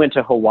 we went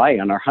to Hawaii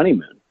on our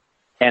honeymoon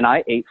and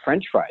I ate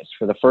French fries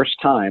for the first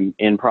time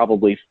in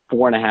probably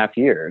 4.5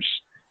 years,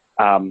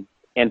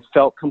 and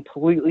felt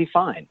completely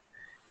fine.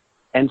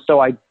 And so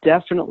I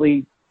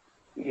definitely,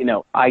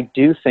 I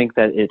do think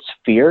that it's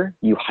fear.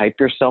 You hype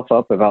yourself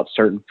up about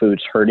certain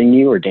foods hurting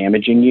you or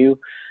damaging you.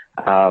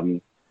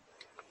 And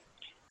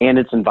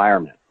it's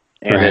environment.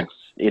 And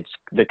it's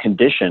the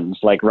conditions.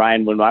 Like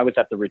Ryan, when I was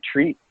at the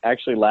retreat,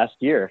 actually last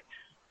year,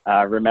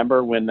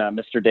 remember when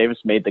Mr. Davis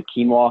made the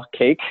quinoa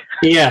cake?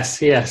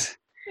 Yes.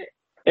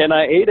 And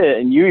I ate it,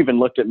 and you even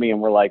looked at me and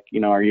were like,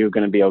 are you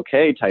going to be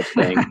okay type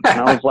thing?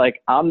 And I was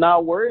like, I'm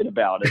not worried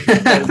about it.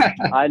 Because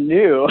I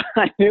knew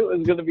it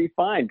was going to be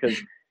fine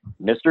because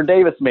Mr.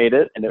 Davis made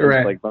it, and it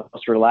was like the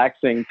most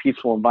relaxing,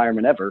 peaceful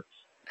environment ever.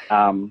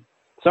 So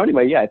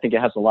anyway, yeah, I think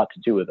it has a lot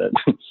to do with it.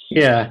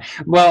 Yeah.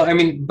 Well, I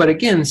mean, but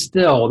again,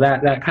 still,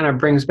 that kind of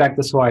brings back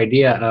this whole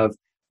idea of,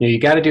 you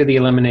got to do the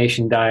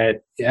elimination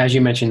diet, as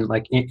you mentioned,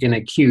 like in an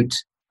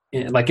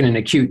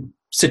acute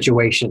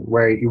situation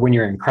when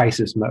you're in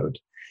crisis mode.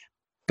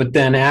 But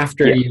then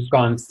after you've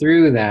gone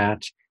through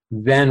that,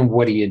 then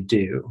what do you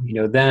do?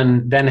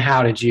 Then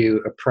how did you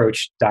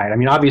approach diet? I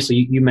mean,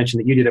 obviously you mentioned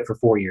that you did it for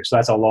 4 years, so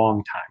that's a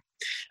long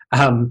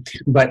time.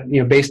 But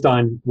based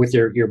on with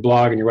your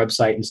blog and your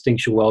website,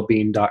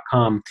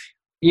 instinctualwellbeing.com,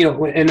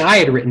 and I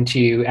had written to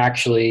you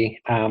actually,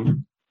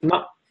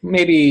 not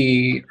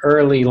maybe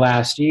early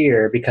last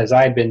year, because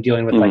I had been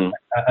dealing with like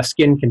a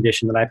skin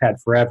condition that I've had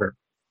forever.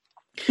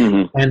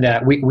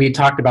 And we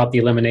talked about the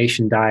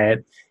elimination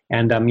diet.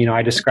 And,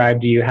 I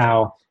described to you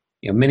how,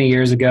 many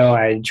years ago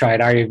I tried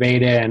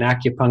Ayurveda and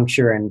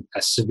acupuncture and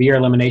a severe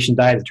elimination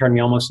diet that turned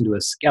me almost into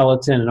a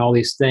skeleton and all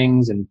these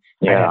things. And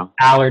I had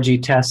allergy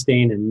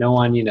testing and no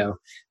one,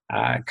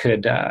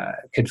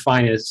 could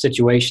find a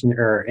situation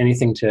or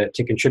anything to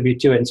contribute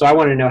to it. And so I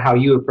want to know how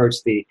you approach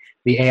the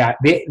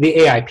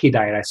AIP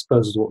diet, I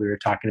suppose is what we were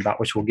talking about,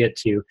 which we'll get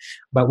to.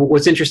 But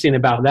what's interesting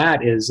about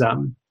that is,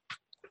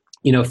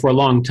 for a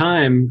long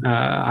time,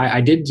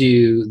 I did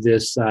do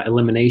this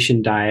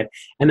elimination diet.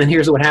 And then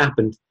here's what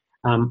happened.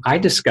 I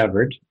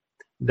discovered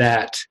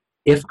that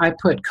if I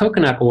put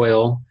coconut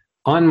oil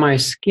on my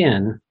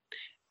skin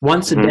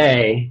once a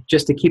day,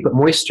 just to keep it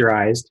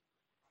moisturized,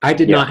 I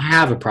did not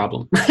have a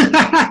problem.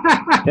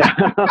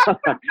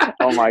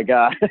 Oh my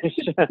gosh.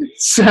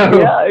 So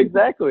yeah,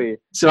 exactly.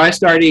 So I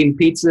started eating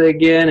pizza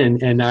again,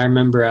 and I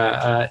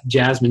remember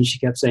Jasmine. She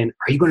kept saying,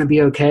 "Are you going to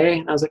be okay?"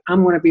 And I was like,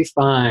 "I'm going to be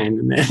fine."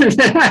 And,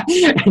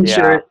 and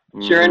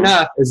Yeah. sure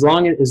enough, as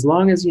long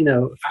as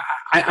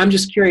I'm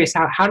just curious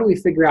how do we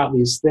figure out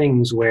these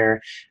things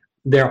where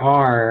there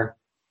are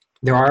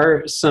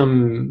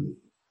some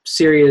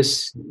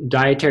serious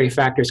dietary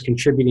factors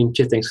contributing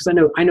to things,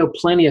 because I know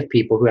plenty of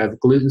people who have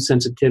gluten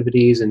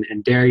sensitivities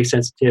and dairy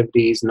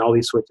sensitivities and all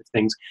these sorts of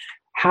things.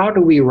 How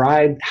do we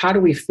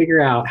figure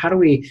out, how do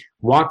we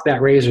walk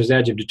that razor's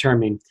edge of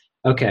determining,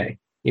 okay,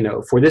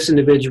 for this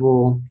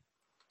individual,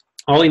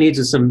 all he needs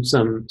is some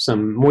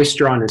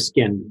moisture on his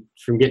skin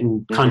from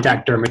getting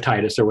contact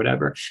dermatitis or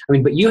whatever. I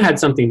mean, but you had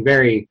something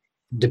very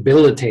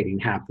debilitating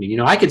happening.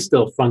 I could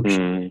still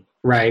function.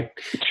 Right.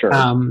 Sure.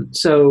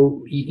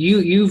 So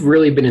you've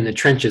really been in the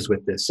trenches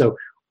with this. So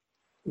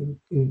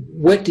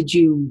what did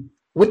you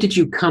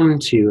come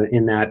to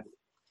in that?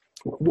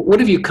 What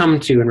have you come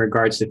to in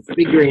regards to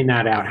figuring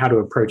that out, how to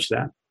approach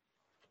that?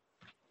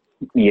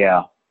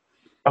 Yeah.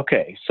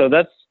 Okay. So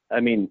that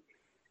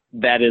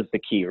is the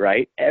key,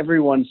 right?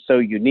 Everyone's so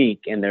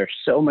unique and there's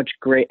so much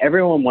great,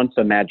 everyone wants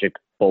a magic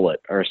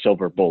bullet or a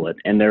silver bullet,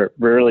 and there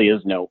really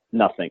is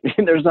nothing.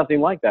 There's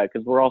nothing like that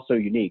because we're all so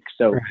unique.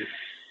 So right.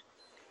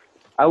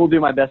 I will do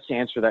my best to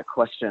answer that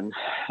question.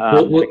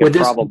 Would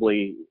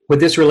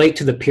this relate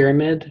to the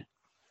pyramid?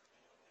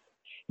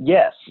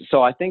 Yes.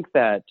 So I think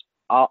that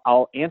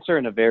I'll answer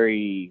in a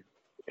very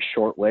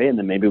short way, and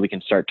then maybe we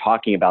can start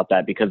talking about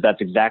that, because that's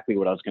exactly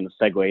what I was going to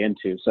segue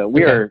into. So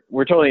we're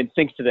totally in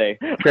sync today.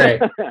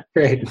 Great.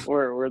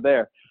 we're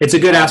there. It's a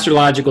good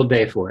astrological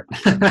day for it.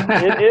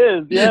 It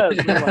is, yes.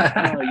 We're like,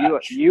 oh,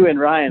 you and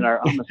Ryan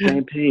are on the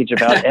same page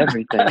about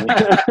everything.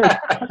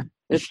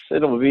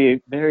 It'll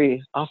be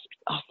very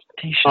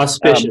auspicious.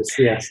 Auspicious,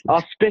 yes.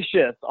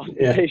 Auspicious.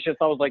 Yeah.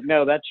 I was like,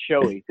 no, that's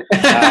showy.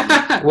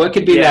 Well, it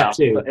could be that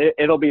too.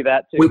 It'll be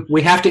that too.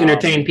 We have to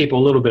entertain people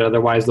a little bit,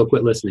 otherwise they'll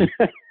quit listening.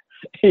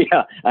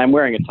 Yeah, I'm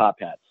wearing a top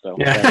hat, so.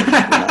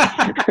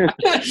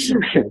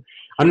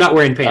 I'm not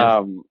wearing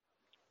pants.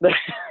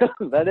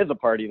 That is a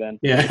party then.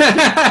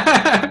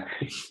 Yeah.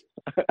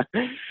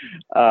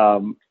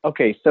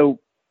 Okay, so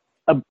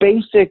a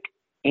basic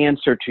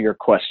answer to your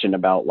question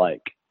about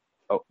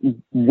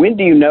when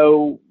do you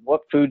know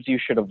what foods you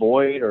should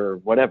avoid or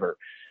whatever?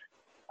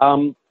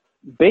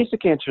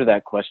 Basic answer to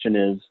that question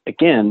is,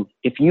 again,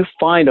 if you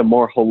find a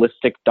more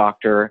holistic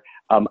doctor,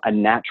 a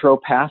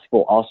naturopath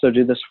will also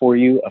do this for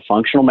you, a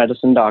functional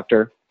medicine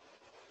doctor.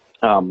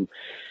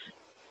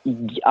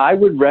 I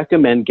would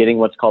recommend getting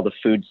what's called a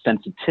food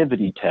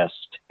sensitivity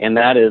test. And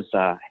that is,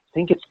 I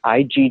think it's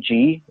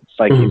IgG. It's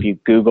like if you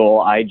Google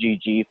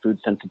IgG food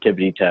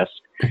sensitivity test.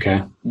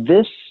 Okay.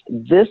 This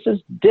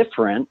is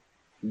different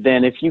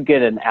than if you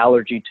get an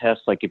allergy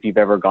test, like if you've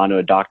ever gone to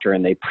a doctor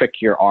and they prick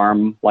your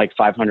arm like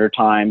 500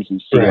 times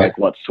and see like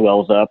what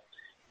swells up.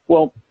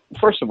 Well,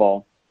 first of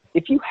all,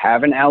 if you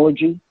have an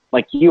allergy,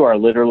 like you are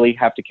literally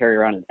have to carry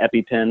around an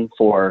EpiPen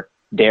for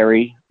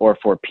dairy or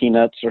for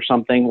peanuts or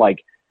something,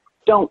 like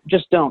don't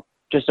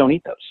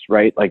eat those,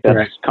 right? Like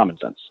that's common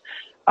sense.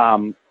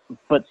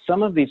 But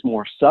some of these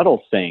more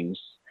subtle things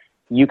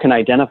you can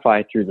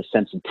identify through the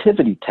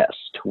sensitivity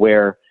test,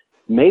 where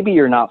maybe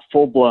you're not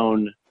full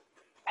blown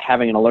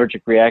having an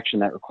allergic reaction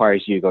that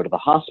requires you to go to the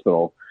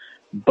hospital,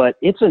 but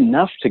it's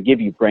enough to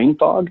give you brain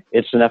fog.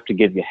 It's enough to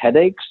give you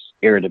headaches,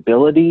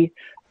 irritability.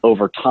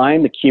 Over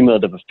time, the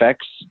cumulative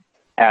effects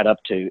add up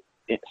to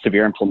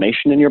severe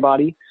inflammation in your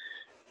body.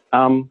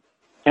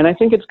 And I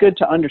think it's good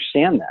to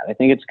understand that. I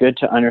think it's good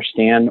to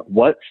understand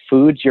what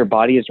foods your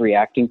body is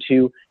reacting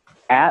to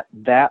at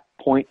that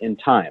point in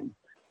time.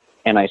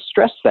 And I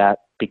stress that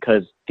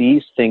because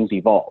these things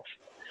evolve.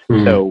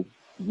 So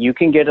you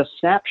can get a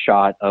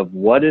snapshot of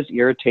what is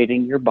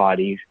irritating your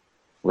body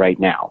right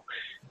now.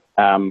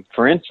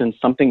 For instance,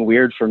 something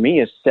weird for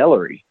me is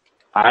celery.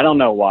 I don't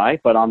know why,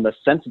 but on the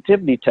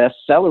sensitivity test,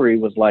 celery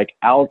was like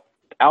out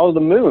of the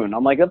moon.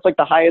 I'm like, that's like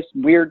the highest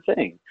weird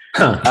thing.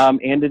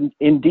 And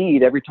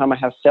indeed, every time I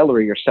have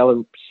celery or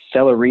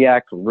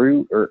celeriac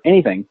root or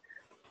anything,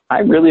 I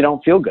really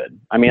don't feel good.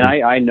 I mean,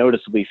 I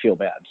noticeably feel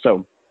bad.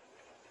 So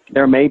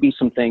there may be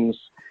some things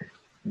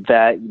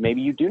that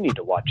maybe you do need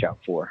to watch out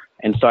for.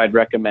 And so I'd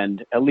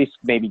recommend at least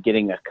maybe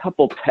getting a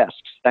couple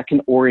tests that can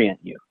orient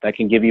you, that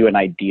can give you an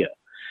idea.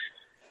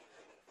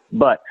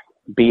 But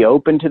be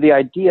open to the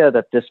idea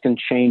that this can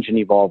change and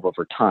evolve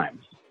over time.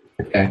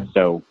 Okay.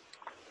 So,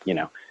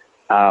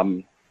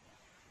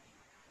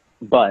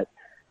 but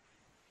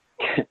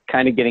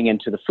kind of getting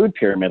into the food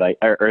pyramid,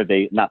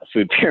 not the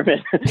food pyramid,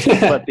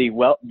 but the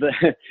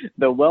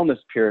wellness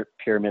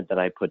pyramid that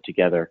I put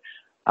together.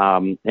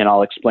 And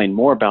I'll explain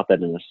more about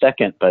that in a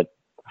second. But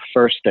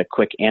first, a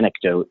quick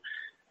anecdote.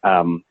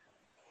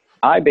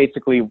 I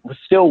basically was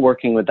still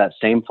working with that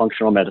same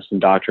functional medicine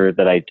doctor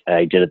that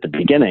I did at the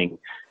beginning.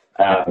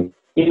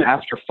 Even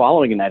after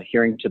following and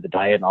adhering to the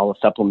diet and all the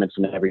supplements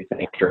and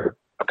everything for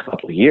a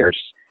couple of years,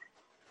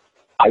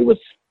 I was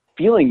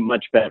feeling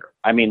much better.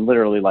 I mean,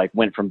 literally like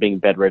went from being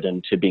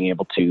bedridden to being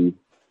able to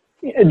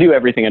do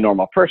everything a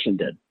normal person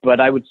did, but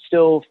I would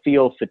still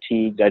feel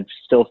fatigued. I'd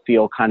still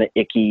feel kind of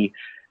icky.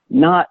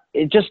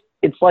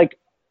 It's like,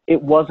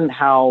 it wasn't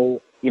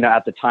how,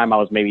 at the time I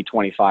was maybe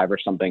 25 or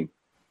something.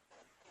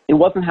 It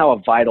wasn't how a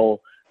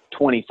vital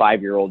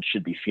 25-year-old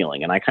should be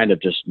feeling. And I kind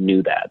of just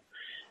knew that.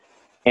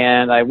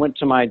 And I went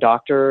to my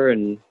doctor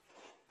and,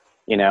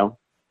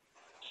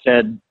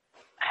 said,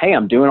 hey,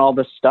 I'm doing all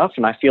this stuff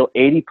and I feel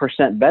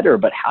 80% better,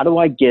 but how do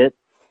I get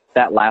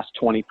that last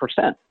 20%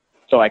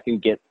 so I can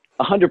get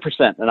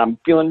 100% and I'm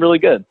feeling really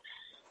good?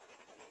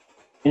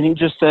 And he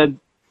just said,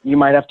 you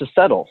might have to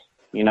settle.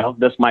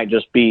 This might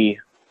just be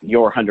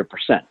your 100%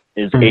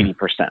 is 80%.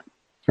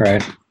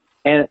 Right.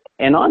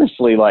 And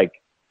honestly, like,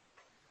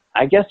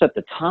 I guess at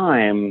the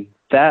time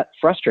that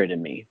frustrated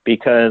me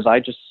because I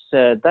just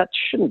said that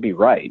shouldn't be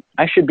right.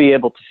 I should be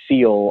able to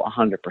feel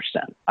 100%.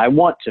 I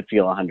want to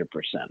feel 100%.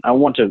 I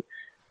want to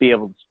be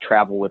able to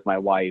travel with my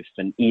wife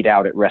and eat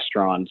out at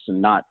restaurants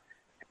and not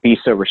be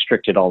so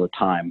restricted all the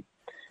time.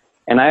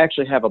 And I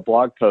actually have a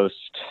blog post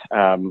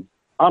on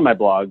my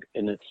blog,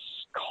 and it's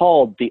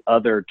called The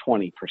Other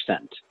 20%,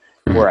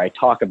 where I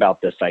talk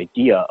about this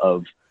idea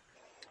of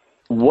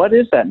what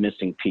is that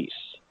missing piece?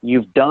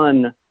 You've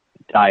done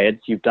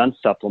diets, you've done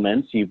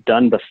supplements, you've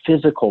done the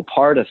physical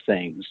part of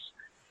things.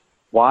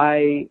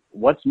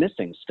 What's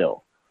missing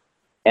still?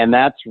 And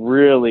that's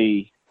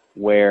really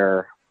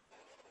where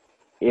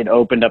it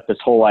opened up this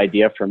whole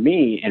idea for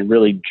me and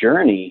really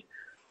journey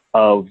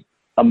of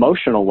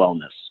emotional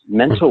wellness,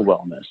 mental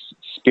wellness,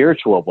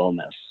 spiritual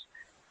wellness.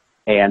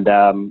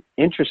 And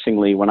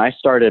interestingly, when I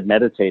started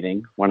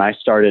meditating, when I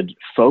started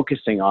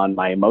focusing on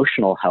my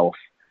emotional health,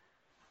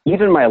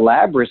 even my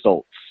lab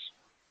results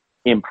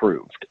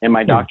improved. And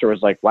my doctor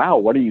was like, wow,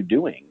 what are you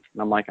doing?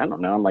 And I'm like, I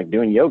don't know. I'm like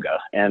doing yoga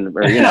and,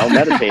 or,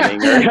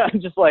 meditating, or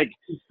I'm just like,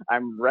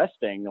 I'm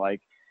resting.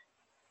 Like,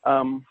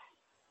 and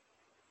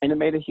it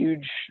made a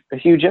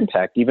huge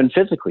impact, even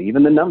physically,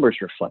 even the numbers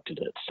reflected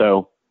it.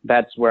 So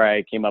that's where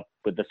I came up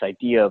with this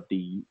idea of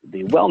the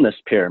wellness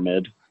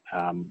pyramid,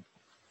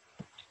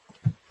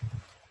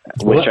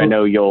 which I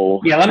know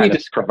you'll let me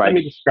describe.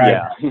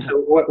 Yeah. So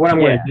what I'm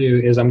going to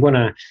do is I want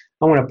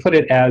to put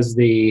it as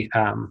the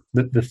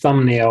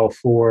thumbnail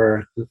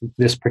for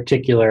this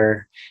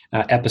particular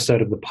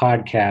episode of the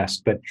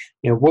podcast. But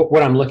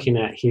what I'm looking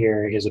at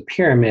here is a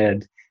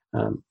pyramid,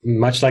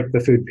 much like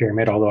the food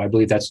pyramid, although I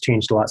believe that's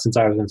changed a lot since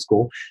I was in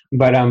school.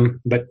 But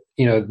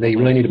they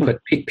really need to put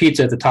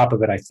pizza at the top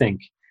of it, I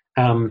think.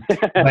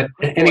 But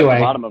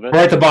anyway, or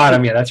at the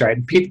bottom. Yeah, that's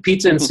right.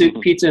 Pizza and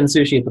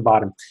sushi at the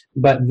bottom.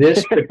 But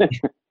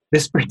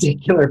this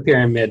particular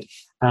pyramid,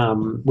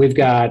 we've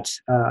got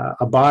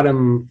a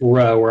bottom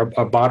row or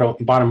a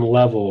bottom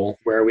level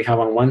where we have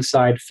on one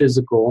side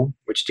physical,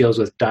 which deals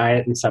with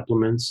diet and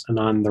supplements, and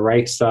on the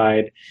right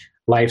side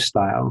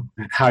lifestyle,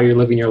 how you're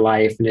living your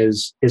life, and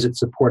is it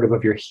supportive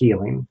of your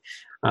healing.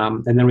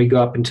 And then we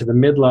go up into the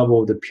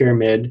mid-level of the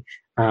pyramid,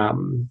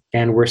 and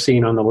we're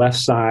seeing on the left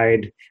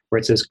side where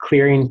it says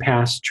clearing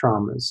past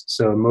traumas.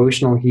 So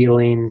emotional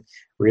healing,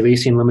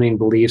 releasing limiting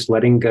beliefs,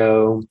 letting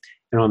go.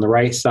 And on the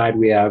right side,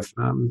 we have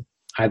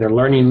either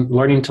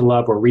learning to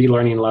love or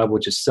relearning love,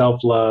 which is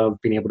self-love,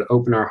 being able to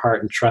open our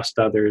heart and trust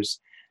others.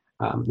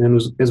 Then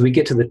as we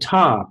get to the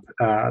top,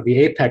 the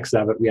apex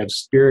of it, we have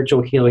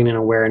spiritual healing and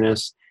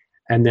awareness.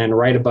 And then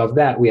right above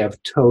that, we have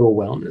total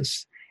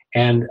wellness.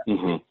 And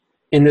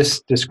in this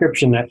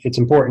description, that it's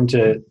important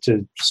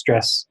to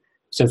stress,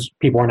 since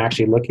people aren't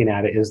actually looking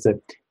at it, is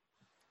that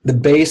the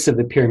base of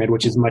the pyramid,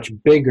 which is much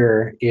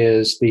bigger,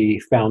 is the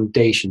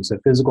foundation. So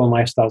physical and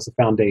lifestyle is the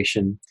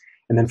foundation.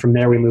 And then from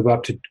there, we move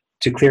up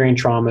to clearing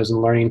traumas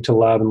and learning to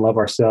love and love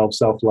ourselves,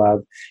 self-love.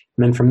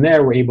 And then from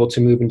there, we're able to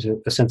move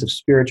into a sense of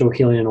spiritual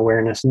healing and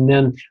awareness. And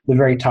then the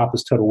very top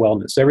is total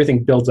wellness. So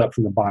everything builds up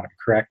from the bottom,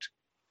 correct?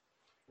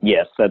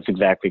 Yes, that's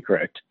exactly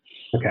correct.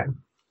 Okay.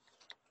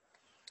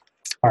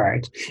 All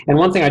right. And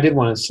one thing I did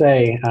want to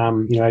say,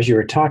 as you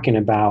were talking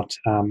about,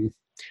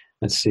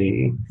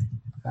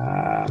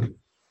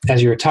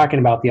 as you were talking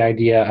about the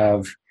idea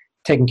of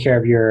taking care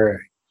of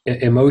your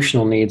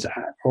emotional needs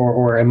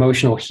or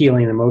emotional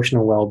healing,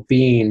 emotional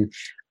well-being,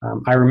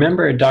 I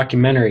remember a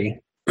documentary,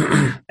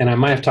 and I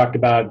might have talked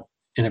about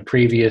in a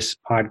previous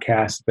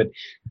podcast, but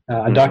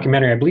a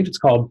documentary, I believe it's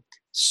called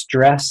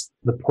Stress,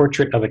 the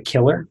Portrait of a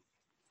Killer.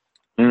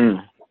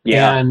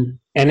 Yeah. And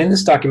in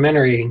this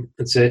documentary,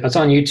 it's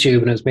on YouTube,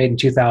 and it was made in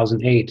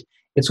 2008.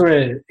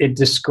 It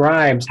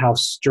describes how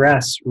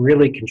stress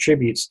really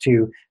contributes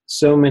to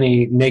so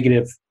many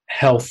negative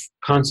health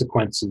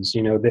consequences.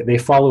 They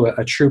follow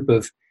a troop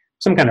of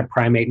some kind of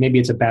primate, maybe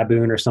it's a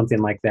baboon or something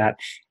like that.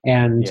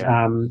 And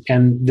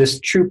this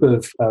troop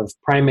of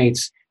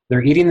primates,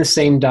 they're eating the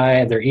same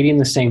diet, they're eating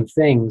the same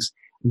things,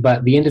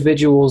 but the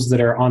individuals that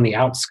are on the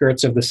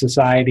outskirts of the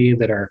society,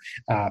 that are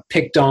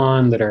picked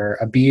on, that are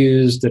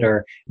abused,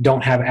 that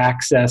don't have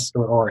access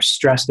or are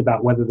stressed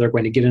about whether they're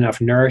going to get enough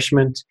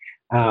nourishment,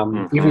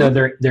 even though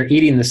they're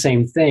eating the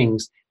same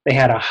things, they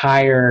had a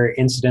higher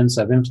incidence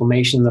of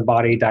inflammation in the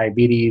body,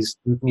 diabetes,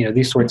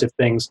 these sorts of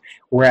things.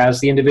 Whereas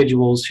the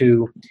individuals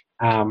who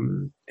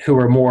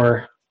were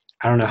more,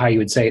 I don't know how you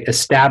would say it,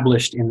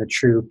 established in the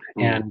troop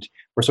and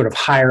were sort of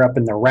higher up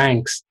in the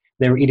ranks,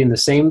 they were eating the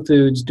same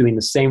foods, doing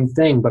the same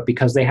thing, but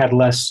because they had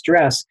less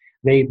stress,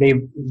 they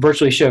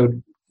virtually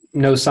showed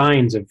no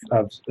signs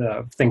of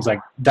things like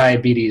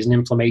diabetes and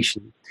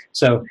inflammation.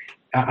 So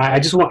I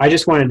just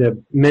wanted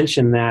to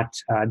mention that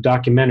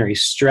documentary,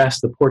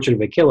 Stress: The Portrait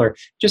of a Killer,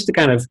 just to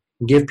kind of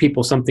give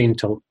people something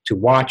to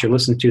watch or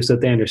listen to, so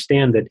that they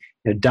understand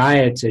that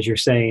diet, as you're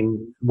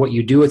saying, what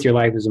you do with your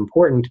life is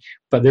important,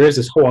 but there is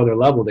this whole other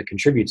level that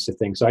contributes to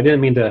things. So I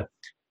didn't mean to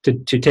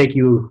take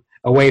you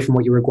away from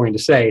what you were going to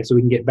say, so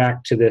we can get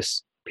back to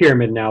this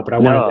pyramid now, but I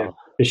wanted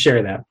to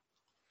share that.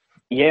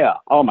 Yeah.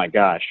 Oh my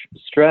gosh.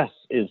 Stress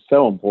is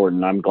so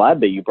important. I'm glad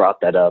that you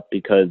brought that up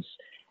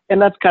and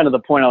that's kind of the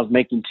point I was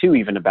making too,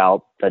 even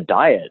about the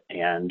diet.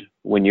 And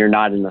when you're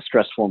not in a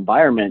stressful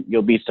environment,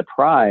 you'll be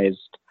surprised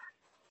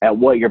at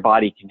what your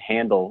body can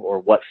handle or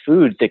what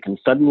foods it can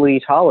suddenly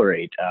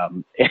tolerate,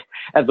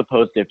 as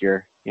opposed to if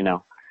you're,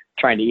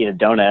 trying to eat a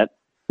donut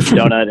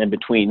in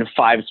between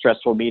 5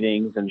 stressful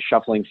meetings and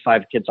shuffling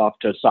 5 kids off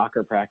to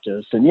soccer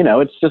practice. And,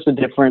 it's just a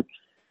different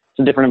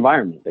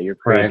environment that you're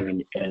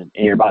creating in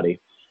your body.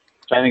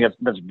 So I think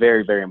that's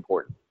very, very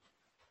important.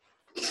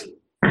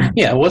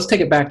 Yeah, well, let's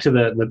take it back to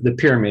the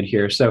pyramid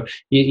here. So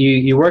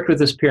you worked with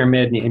this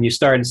pyramid and you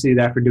started to see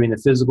that after doing the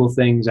physical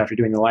things, after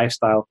doing the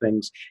lifestyle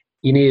things,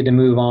 you needed to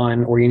move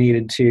on, or you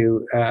needed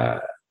to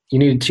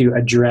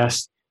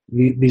address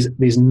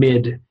these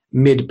mid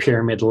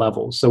pyramid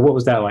levels. So what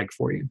was that like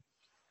for you?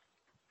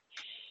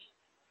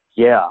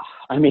 Yeah,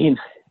 I mean,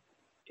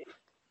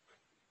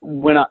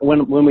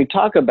 when we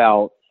talk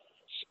about,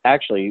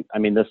 actually, I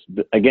mean, this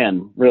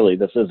again, really,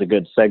 this is a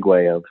good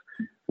segue of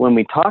when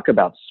we talk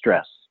about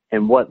stress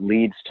and what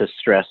leads to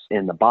stress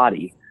in the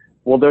body.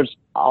 Well, there's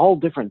all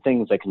different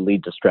things that can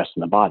lead to stress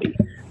in the body.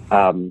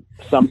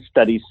 Some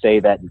studies say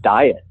that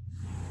diet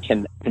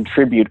can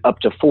contribute up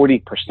to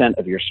 40%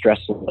 of your stress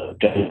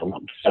load.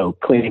 So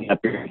cleaning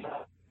up your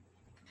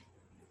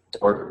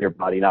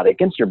body, not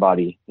against your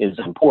body, is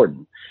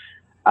important.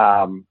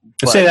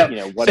 Say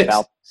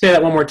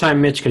that one more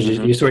time, Mitch, because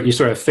you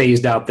sort of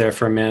phased out there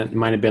for a minute. It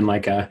might have been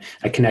like a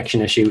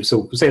connection issue.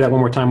 So say that one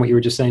more time, what you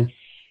were just saying.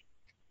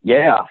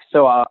 Yeah.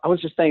 So I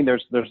was just saying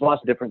there's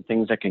lots of different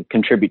things that can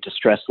contribute to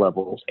stress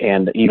levels.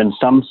 And even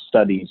some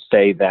studies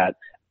say that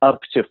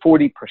up to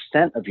 40%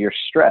 of your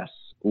stress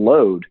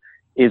load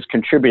is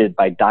contributed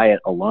by diet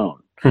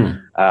alone.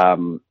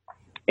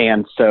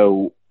 And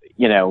so,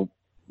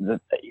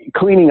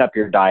 cleaning up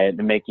your diet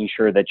and making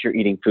sure that you're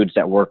eating foods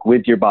that work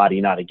with your body,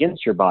 not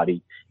against your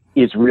body,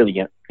 is really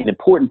an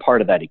important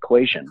part of that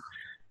equation.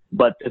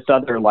 But this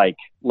other,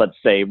 let's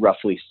say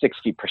roughly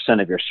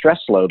 60% of your stress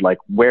load,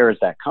 where is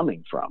that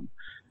coming from?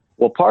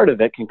 Well, part of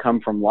it can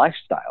come from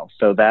lifestyle.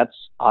 So that's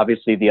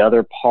obviously the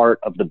other part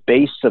of the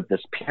base of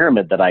this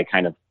pyramid that I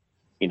kind of,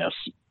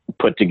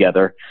 put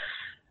together,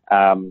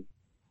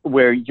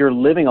 where you're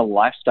living a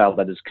lifestyle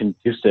that is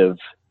conducive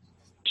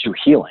to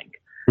healing.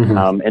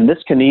 And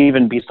this can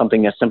even be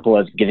something as simple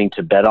as getting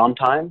to bed on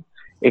time.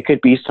 It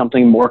could be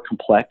something more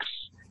complex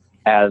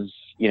as,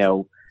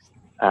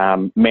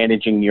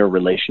 managing your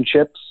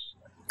relationships.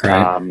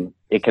 Right.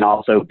 It can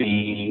also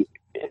be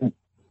in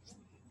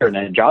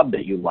a job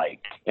that you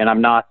like. And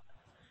I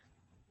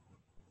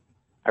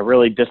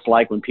really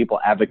dislike when people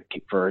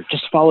advocate for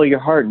just follow your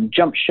heart and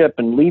jump ship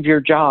and leave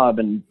your job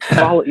and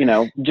follow,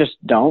 just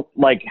don't.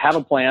 Have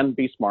a plan,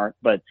 be smart.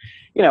 But,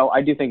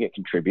 I do think it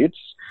contributes.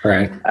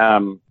 Right.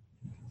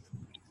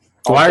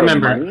 Well, I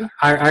remember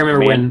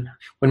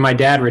when my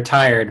dad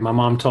retired, my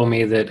mom told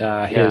me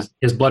that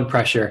his blood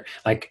pressure,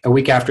 a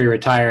week after he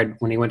retired,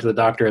 when he went to the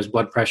doctor, his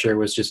blood pressure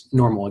was just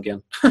normal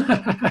again.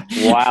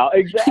 Wow,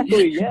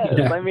 exactly. Yes.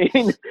 Yeah. I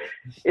mean,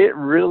 it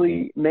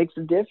really makes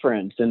a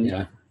difference. And,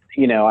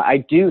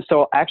 I do.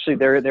 So actually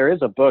there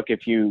is a book,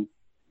 if you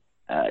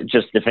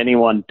if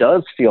anyone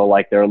does feel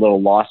like they're a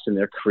little lost in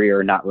their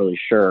career, not really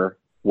sure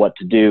what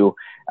to do,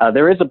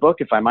 there is a book,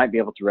 if I might be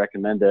able to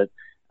recommend it.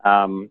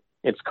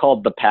 It's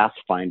called The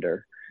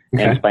Pathfinder,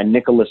 and it's by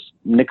Nicholas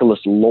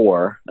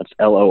Lore. That's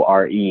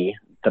Lore,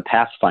 The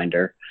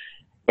Pathfinder.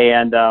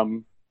 And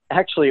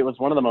actually, it was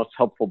one of the most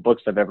helpful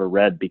books I've ever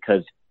read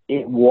because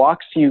it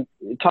walks you,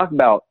 talk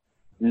about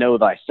know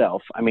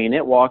thyself. I mean,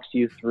 it walks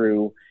you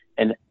through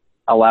and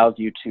allows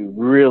you to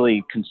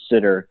really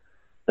consider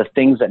the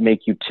things that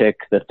make you tick,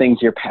 the things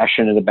you're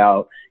passionate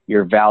about,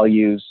 your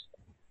values,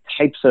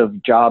 types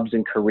of jobs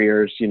and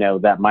careers,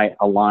 that might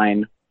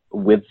align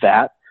with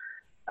that.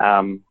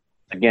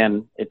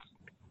 Again, it's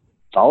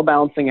all a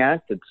balancing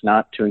act. It's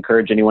not to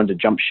encourage anyone to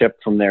jump ship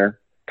from their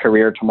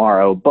career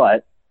tomorrow,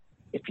 but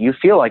if you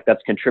feel like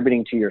that's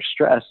contributing to your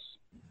stress,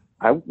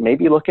 I would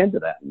maybe look into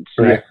that and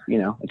see if,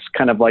 it's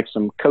kind of like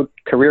some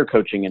career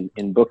coaching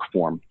in book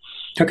form.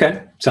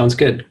 Okay. Sounds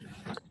good.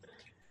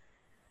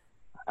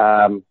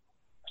 So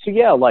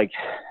yeah,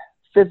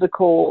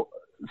 physical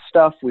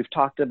stuff we've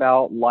talked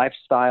about,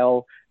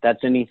 lifestyle,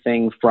 that's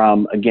anything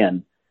from,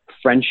 again,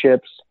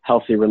 friendships,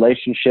 healthy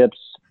relationships,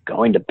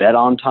 going to bed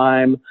on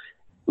time,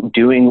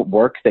 doing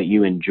work that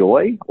you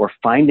enjoy, or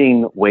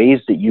finding ways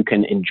that you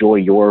can enjoy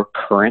your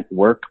current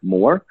work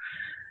more.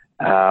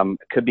 It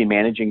could be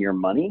managing your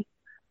money,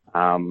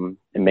 and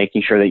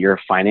making sure that your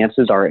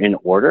finances are in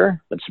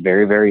order. That's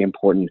very, very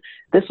important.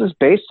 This is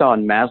based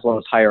on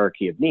Maslow's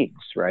hierarchy of needs,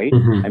 right?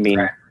 Mm-hmm. I mean,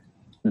 right.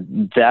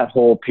 That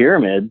whole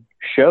pyramid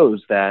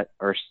shows that,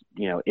 or,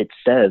 it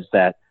says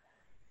that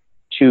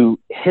to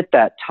hit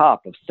that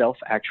top of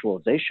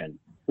self-actualization,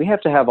 we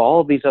have to have all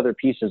of these other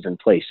pieces in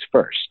place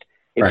first.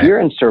 If right. you're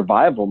in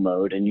survival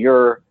mode and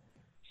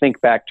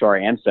think back to our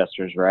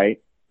ancestors, right?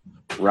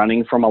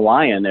 Running from a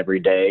lion every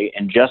day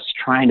and just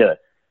trying to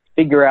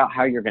figure out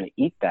how you're going to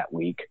eat that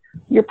week,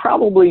 you're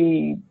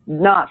probably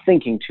not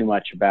thinking too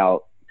much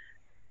about,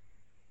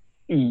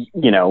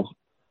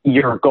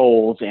 your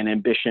goals and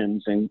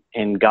ambitions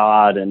and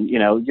God, and,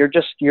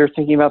 you're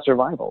thinking about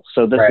survival.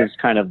 So this right. is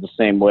kind of the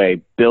same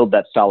way. Build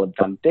that solid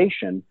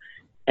foundation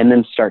and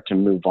then start to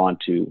move on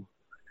to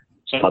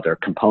some other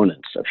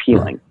components of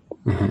healing.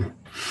 Mm-hmm.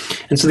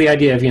 And so the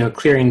idea of,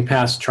 clearing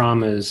past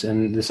traumas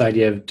and this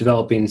idea of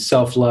developing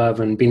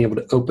self-love and being able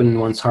to open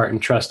one's heart and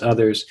trust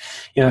others,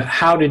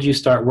 how did you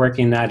start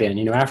working that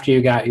in? After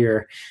you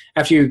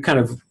kind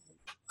of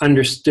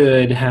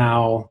understood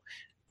how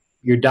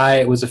your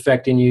diet was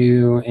affecting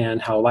you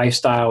and how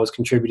lifestyle was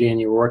contributing,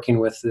 you were working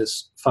with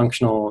this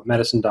functional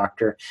medicine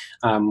doctor,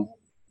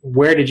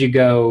 where did you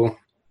go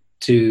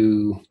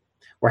to,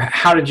 or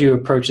how did you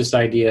approach this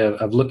idea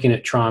of looking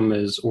at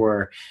traumas,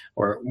 or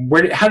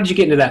how did you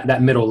get into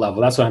that middle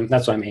level? That's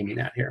what I'm aiming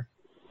at here.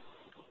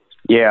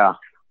 Yeah.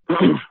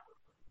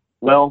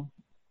 Well,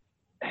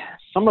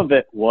 some of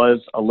it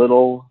was a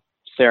little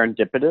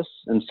serendipitous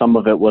and some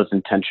of it was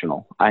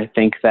intentional. I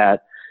think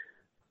that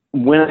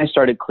when I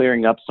started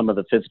clearing up some of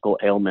the physical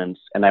ailments,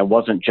 and I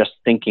wasn't just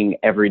thinking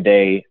every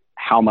day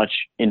how much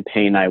in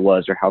pain I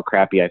was or how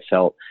crappy I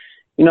felt,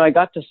 I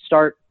got to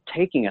start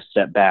taking a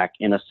step back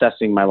in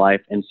assessing my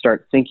life and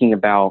start thinking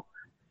about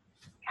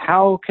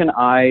how can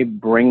I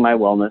take my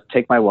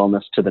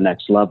wellness to the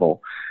next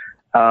level.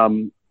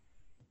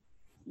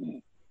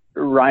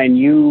 Ryan,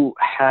 you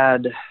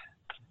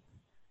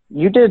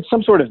did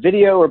some sort of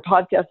video or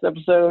podcast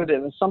episode.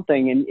 It was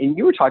something, and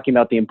you were talking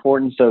about the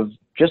importance of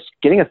just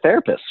getting a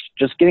therapist,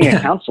 just getting a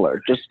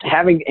counselor, just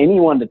having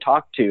anyone to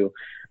talk to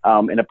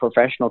in a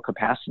professional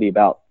capacity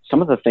about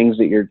some of the things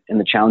and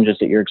the challenges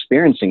that you're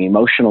experiencing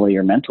emotionally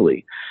or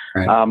mentally.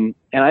 Right.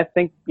 And I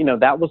think,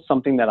 that was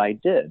something that I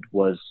did,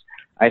 was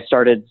I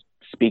started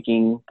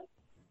speaking,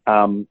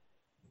 and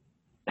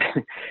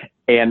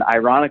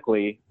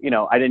ironically,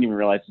 I didn't even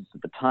realize this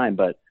at the time,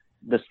 but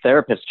this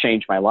therapist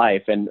changed my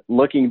life. And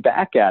looking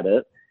back at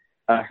it,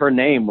 her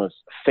name was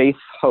Faith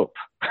Hope.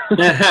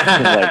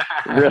 Like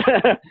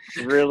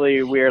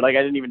really weird. Like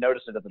I didn't even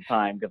notice it at the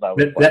time because I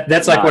was.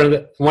 That's like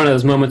one of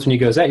those moments when you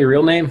go, "Is that your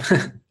real name?"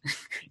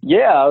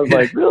 Yeah, I was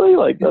like, really?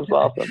 Like that's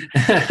awesome.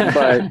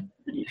 But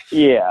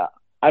yeah,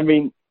 I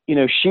mean,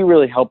 she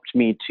really helped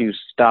me to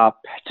start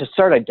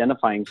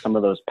identifying some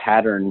of those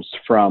patterns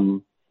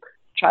from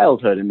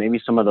childhood and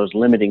maybe some of those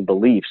limiting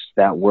beliefs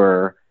that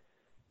were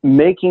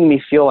making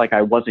me feel like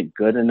I wasn't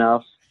good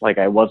enough, like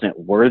I wasn't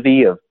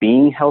worthy of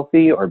being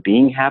healthy or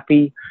being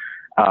happy.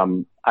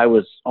 I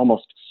was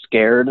almost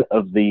scared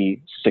of the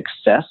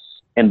success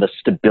and the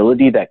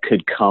stability that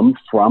could come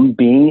from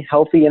being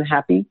healthy and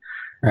happy.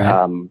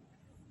 Right.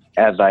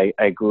 As I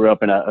grew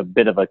up in a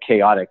bit of a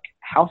chaotic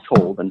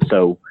household. And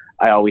so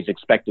I always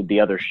expected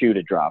the other shoe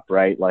to drop,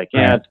 right? Like,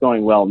 yeah, it's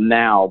going well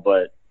now,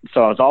 but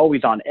so I was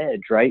always on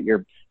edge, right?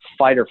 Your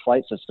fight or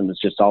flight system is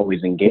just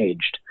always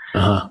engaged.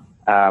 Uh-huh.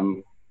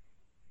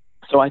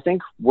 So I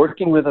think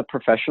working with a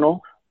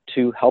professional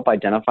to help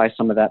identify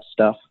some of that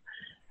stuff.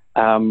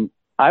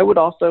 I would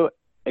also,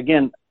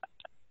 again,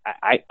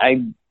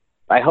 I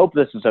hope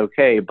this is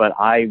okay, but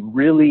I'm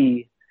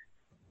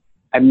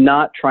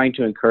not trying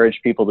to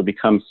encourage people to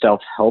become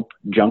self-help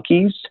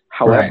junkies.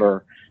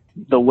 However,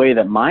 the way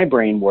that my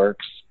brain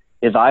works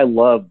is I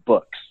love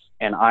books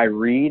and I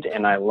read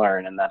and I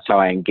learn, and that's how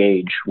I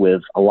engage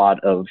with a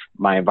lot of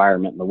my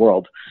environment in the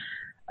world.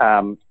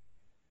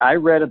 I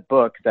read a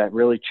book that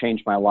really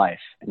changed my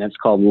life, and it's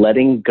called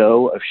Letting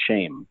Go of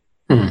Shame.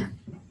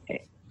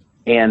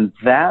 And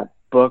that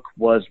book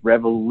was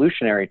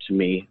revolutionary to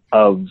me,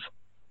 of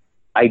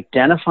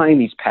identifying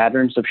these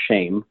patterns of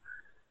shame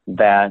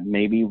that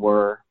maybe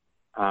were,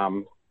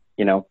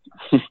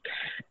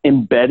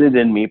 embedded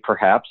in me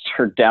perhaps,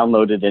 or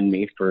downloaded in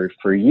me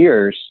for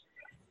years.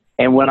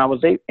 And when I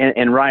was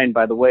and Ryan,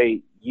 by the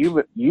way,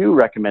 you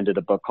recommended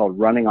a book called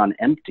Running on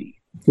Empty.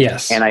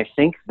 Yes. And I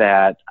think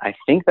that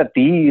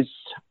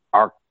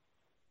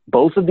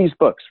both of these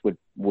books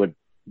would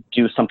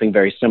do something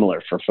very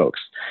similar for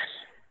folks.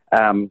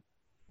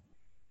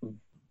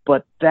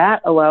 But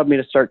that allowed me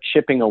to start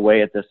chipping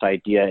away at this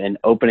idea and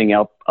opening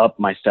up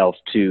myself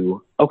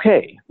to,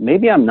 okay,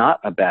 maybe I'm not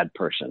a bad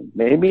person.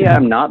 Maybe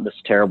I'm not this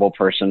terrible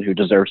person who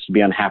deserves to be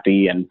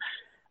unhappy. And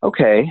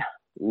okay,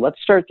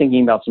 let's start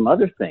thinking about some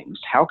other things.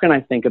 How can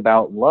I think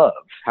about love?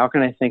 How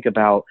can I think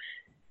about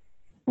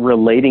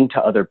relating to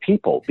other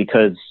people?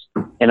 Because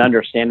and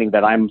understanding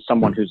that I'm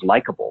someone who's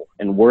likable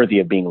and worthy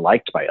of being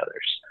liked by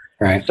others.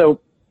 Right.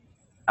 So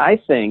I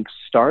think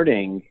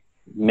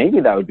maybe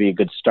that would be a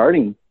good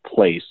starting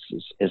place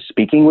is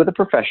speaking with a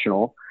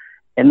professional,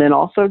 and then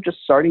also just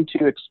starting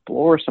to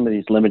explore some of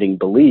these limiting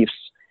beliefs.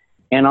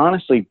 And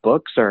honestly,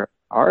 books are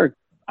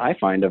I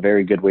find a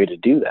very good way to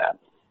do that.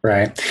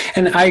 Right.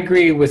 And I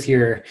agree with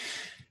you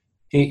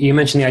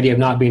mentioned the idea of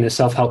not being a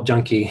self-help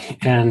junkie.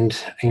 And,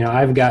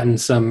 I've gotten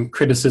some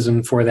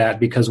criticism for that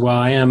because while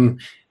I am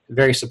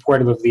very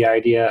supportive of the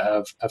idea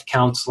of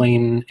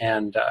counseling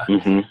and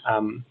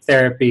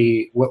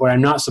therapy, what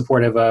I'm not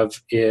supportive of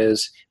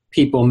is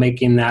people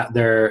making that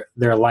their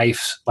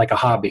life like a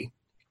hobby.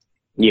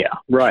 Yeah,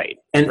 right.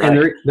 And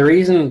the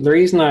reason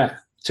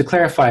to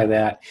clarify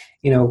that,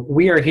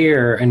 we are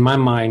here in my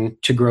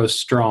mind to grow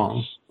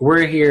strong.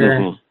 We're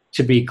here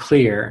to be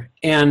clear.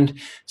 And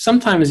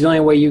sometimes the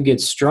only way you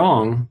get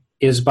strong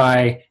is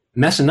by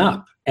messing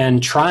up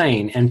and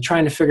trying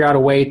to figure out a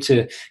way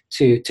to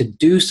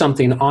do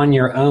something on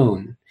your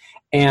own.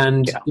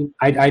 And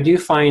I do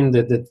find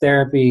that the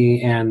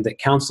therapy and that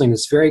counseling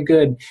is very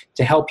good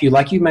to help you,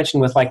 like you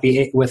mentioned with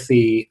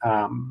the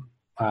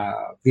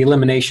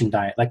elimination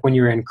diet, like when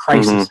you're in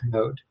crisis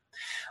mode.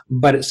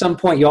 But at some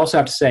point you also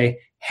have to say,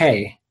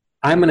 hey,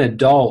 I'm an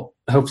adult.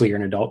 Hopefully you're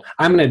an adult.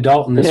 I'm an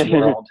adult in this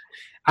world.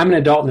 I'm an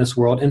adult in this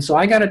world. And so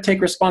I got to take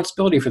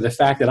responsibility for the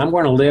fact that I'm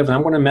going to live and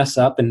I'm going to mess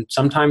up. And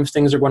sometimes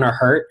things are going to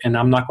hurt and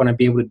I'm not going to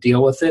be able to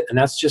deal with it. And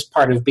that's just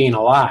part of being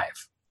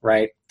alive.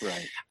 Right.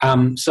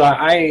 So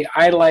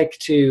I like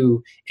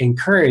to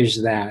encourage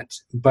that,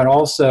 but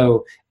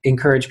also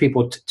encourage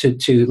people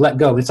to let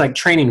go. It's like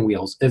training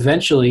wheels.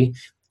 Eventually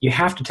you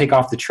have to take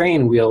off the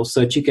training wheels so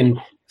that you can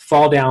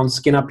fall down,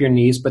 skin up your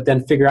knees, but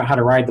then figure out how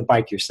to ride the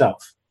bike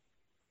yourself.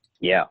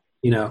 Yeah.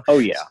 Oh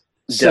yeah.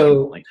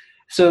 Definitely.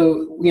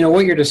 So,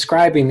 what you're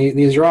describing,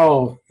 these are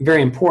all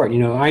very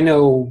important. I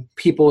know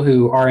people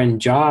who are in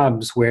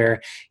jobs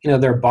where,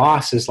 their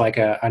boss is like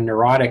a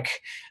neurotic,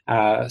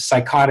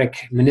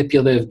 psychotic,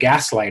 manipulative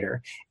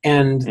gaslighter.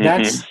 And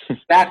that's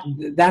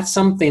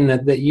something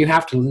that you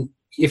have to,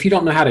 if you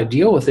don't know how to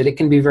deal with it, it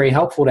can be very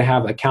helpful to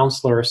have a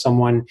counselor or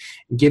someone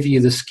give you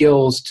the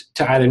skills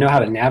to either know how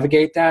to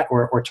navigate that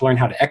or to learn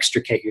how to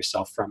extricate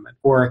yourself from it.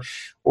 Or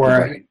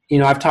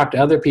I've talked to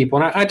other people,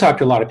 and I talk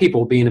to a lot of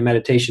people being a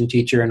meditation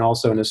teacher and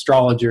also an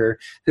astrologer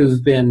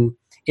who've been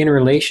in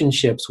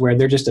relationships where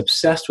they're just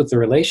obsessed with the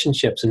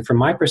relationships. And from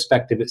my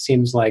perspective, it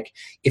seems like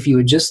if you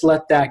would just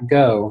let that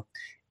go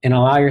and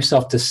allow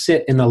yourself to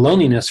sit in the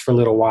loneliness for a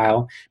little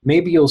while,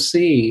 maybe you'll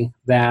see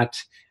that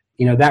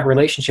that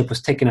relationship was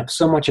taking up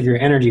so much of your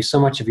energy, so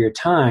much of your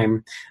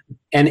time.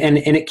 And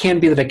it can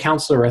be that a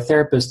counselor or a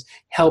therapist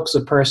helps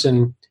a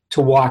person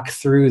to walk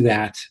through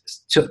that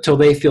till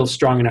they feel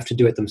strong enough to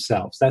do it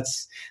themselves.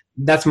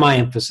 That's my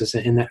emphasis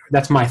in that.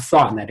 That's my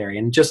thought in that area.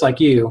 And just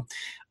like you,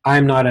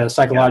 I'm not a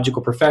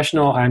psychological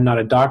professional. I'm not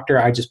a doctor.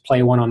 I just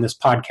play one on this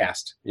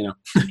podcast,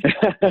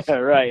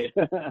 Right.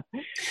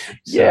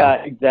 Yeah,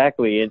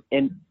 exactly.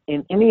 And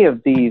in any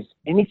of these,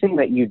 anything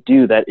that you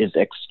do that is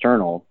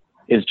external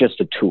is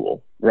just a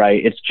tool,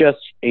 right? It's just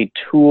a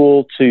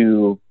tool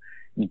to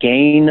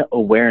gain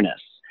awareness.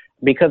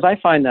 Because I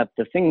find that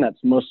the thing that's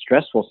most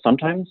stressful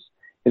sometimes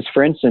is,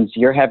 for instance,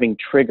 you're having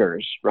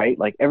triggers, right?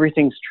 Like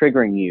everything's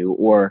triggering you,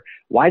 or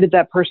why did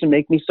that person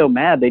make me so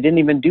mad? They didn't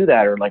even do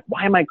that. Or like,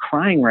 why am I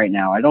crying right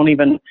now?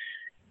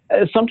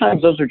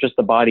 Sometimes those are just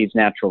the body's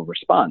natural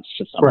response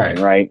to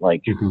something, right?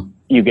 Like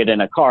you get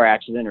in a car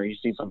accident or you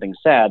see something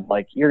sad,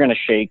 like you're going to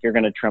shake, you're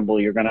going to tremble,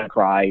 you're going to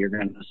cry, you're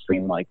going to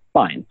scream, like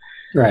fine.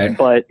 Right.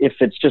 But if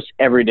it's just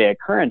everyday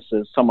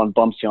occurrences, someone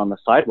bumps you on the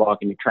sidewalk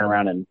and you turn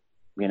around and,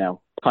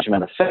 punch them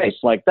in the face,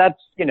 like that's,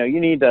 you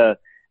need to,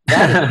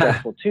 that is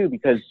stressful too,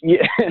 because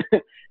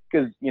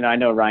I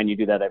know, Ryan, you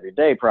do that every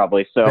day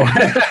probably. So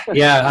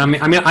yeah, I'm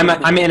in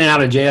and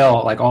out of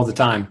jail like all the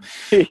time.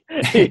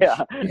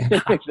 Yeah,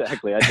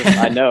 exactly.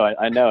 I know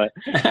it.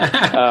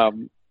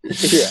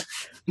 Yeah.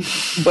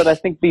 But I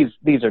think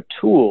these are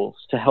tools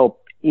to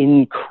help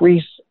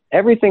increase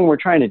everything we're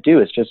trying to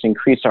do is just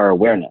increase our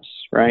awareness.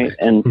 Right.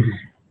 And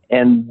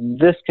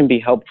this can be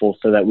helpful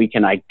so that we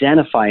can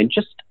identify, and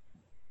just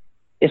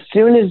as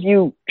soon as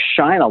you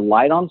shine a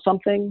light on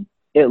something,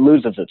 it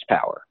loses its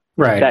power.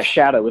 Right. That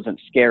shadow isn't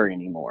scary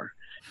anymore.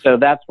 So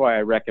that's why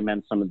I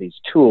recommend some of these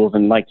tools.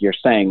 And like you're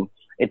saying,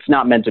 it's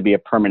not meant to be a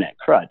permanent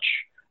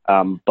crutch.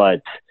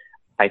 But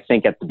I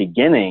think at the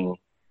beginning,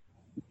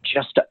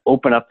 just to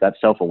open up that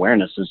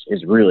self-awareness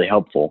is really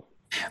helpful.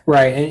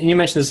 Right. And you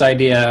mentioned this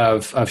idea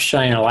of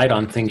shining a light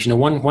on things.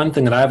 One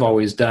thing that I've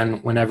always done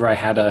whenever I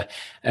had a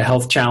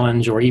health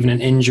challenge or even an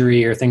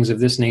injury or things of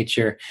this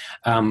nature,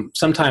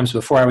 sometimes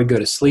before I would go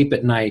to sleep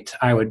at night,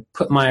 I would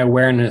put my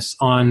awareness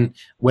on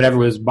whatever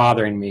was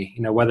bothering me,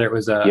 whether it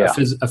was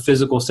a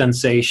physical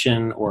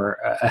sensation or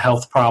a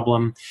health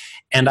problem.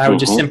 And I would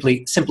just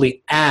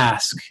simply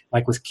ask,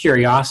 like with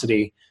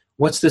curiosity,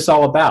 what's this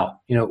all about?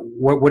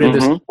 What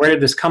did where did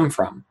this come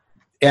from?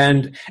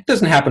 And it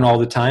doesn't happen all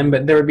the time,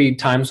 but there would be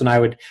times when I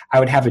would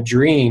have a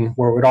dream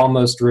where it would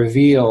almost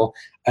reveal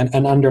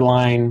an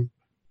underlying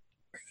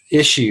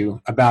issue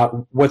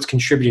about what's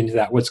contributing to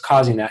that, what's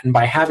causing that. And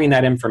by having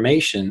that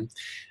information,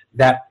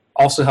 that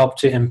also helped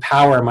to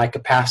empower my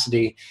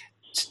capacity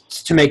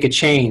to make a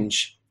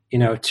change,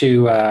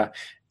 to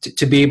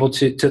be able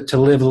to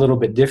live a little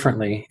bit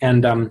differently.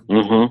 And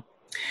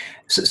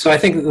so I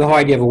think the whole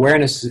idea of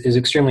awareness is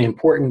extremely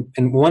important.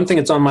 And one thing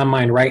that's on my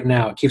mind right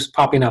now, it keeps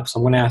popping up, so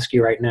I'm going to ask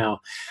you right now.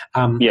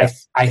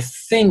 I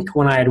think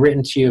when I had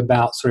written to you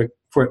about sort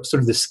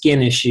of the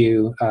skin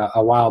issue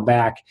a while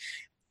back,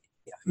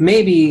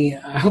 maybe,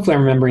 hopefully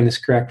I'm remembering this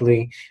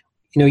correctly,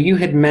 you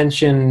had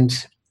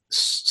mentioned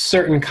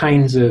certain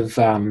kinds of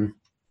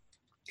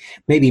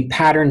maybe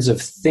patterns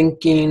of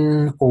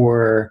thinking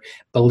or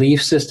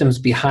belief systems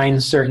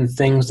behind certain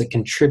things that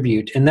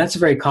contribute. And that's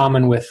very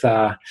common with,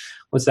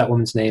 what's that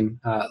woman's name?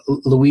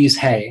 Louise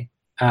Hay.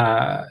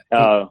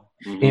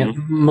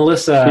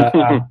 Melissa,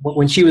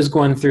 when she was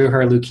going through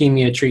her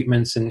leukemia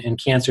treatments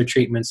and cancer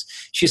treatments,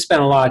 she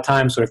spent a lot of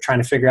time sort of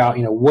trying to figure out,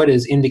 what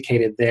is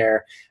indicated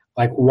there.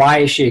 Like, why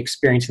is she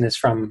experiencing this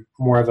from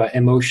more of an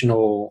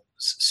emotional,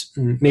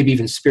 maybe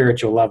even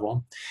spiritual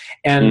level?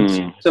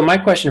 And so my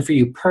question for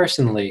you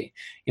personally,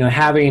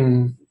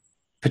 having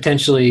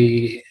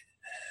potentially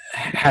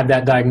had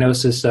that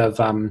diagnosis of,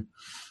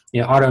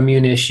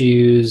 autoimmune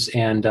issues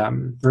and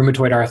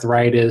rheumatoid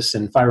arthritis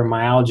and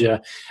fibromyalgia,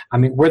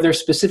 were there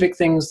specific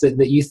things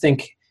that you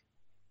think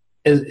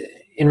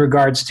in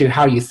regards to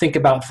how you think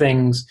about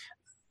things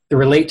that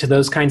relate to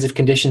those kinds of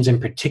conditions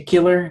in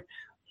particular?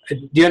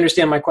 Do you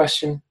understand my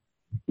question?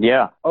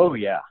 Yeah. Oh,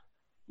 yeah.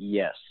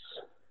 Yes.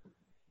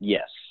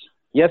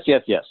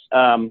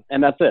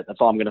 And that's it. That's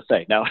all I'm going to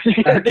say. No.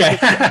 Okay.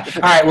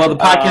 All right. Well, the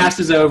podcast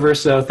is over.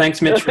 So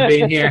thanks, Mitch, for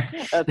being here.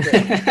 That's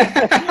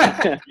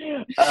it.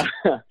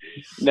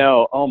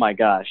 No. Oh my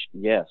gosh.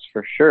 Yes,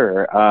 for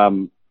sure.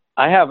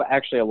 I have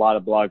actually a lot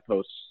of blog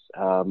posts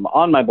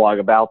on my blog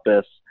about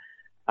this.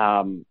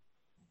 One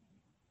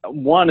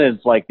is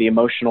like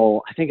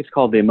I think it's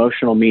called the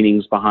emotional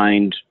meanings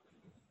behind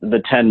the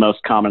 10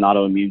 most common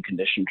autoimmune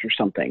conditions or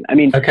something.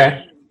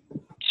 Okay.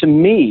 To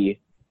me,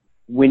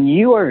 when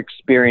you are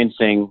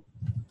experiencing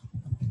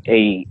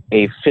a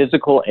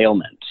physical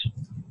ailment,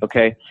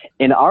 okay,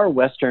 in our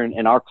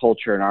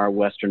culture, in our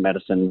Western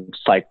medicine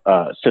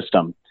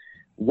system,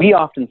 we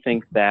often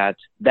think that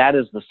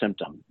is the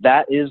symptom.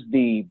 That is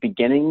the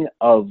beginning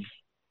of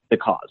the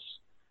cause.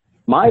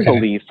 My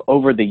belief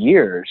over the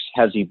years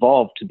has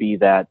evolved to be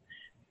that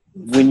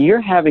when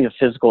you're having a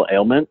physical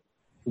ailment,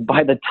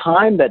 by the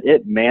time that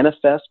it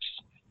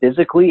manifests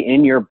physically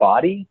in your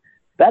body,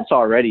 that's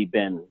already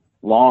been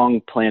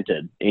long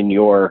planted in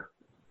your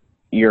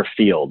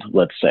field,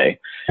 let's say.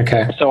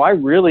 Okay. So I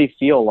really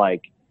feel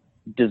like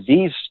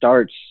disease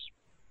starts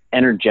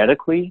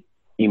energetically,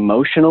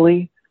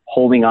 emotionally,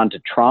 holding on to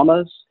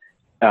traumas,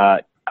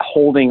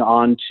 holding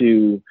on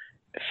to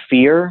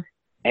fear,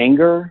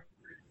 anger,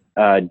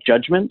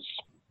 judgments.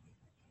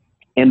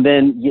 And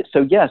then,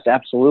 so yes,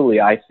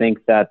 absolutely. I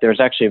think that there's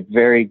actually a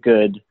very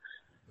good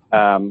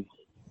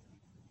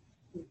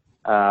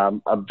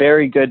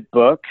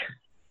book,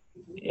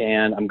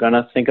 and I'm going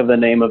to think of the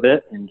name of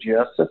it in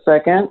just a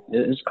second.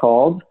 It is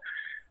called,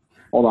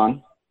 hold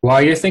on.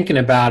 While you're thinking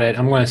about it,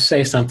 I'm going to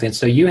say something.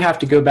 So you have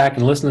to go back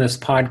and listen to this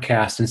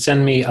podcast and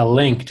send me a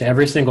link to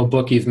every single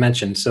book you've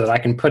mentioned so that I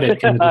can put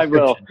it in the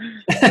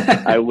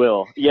description. I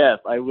will. Yes,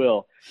 I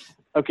will.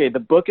 Okay, the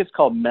book is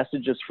called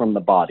Messages from the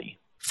Body.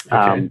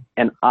 Okay.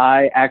 And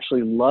I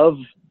actually love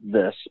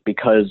this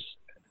because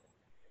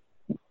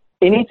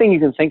anything you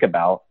can think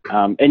about,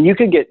 and you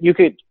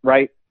could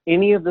write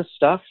any of this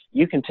stuff,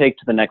 you can take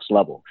to the next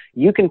level.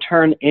 You can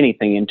turn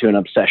anything into an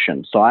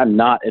obsession. So I'm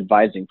not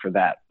advising for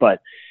that,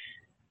 but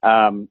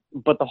the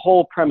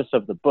whole premise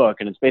of the book,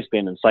 and it's basically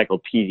an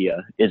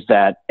encyclopedia, is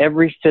that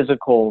every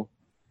physical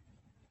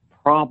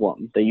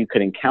problem that you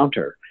could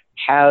encounter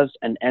has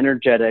an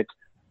energetic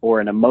or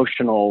an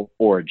emotional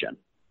origin.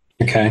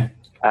 Okay.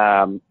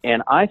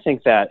 And I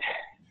think that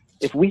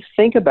if we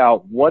think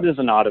about what is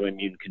an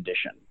autoimmune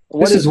condition,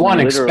 this is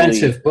one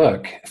expensive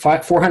book,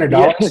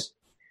 $400. Yeah.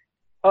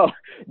 Oh,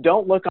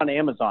 don't look on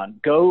Amazon.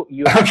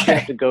 You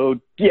have to go.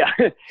 Yeah.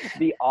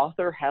 The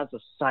author has a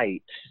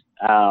site.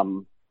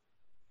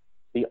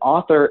 The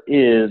author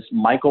is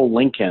Michael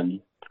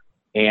Lincoln.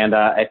 And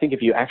I think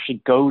if you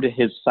actually go to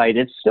his site,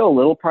 it's still a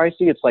little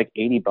pricey. It's like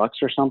 $80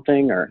 or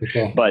something.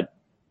 But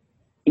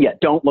yeah,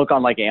 don't look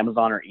on like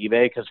Amazon or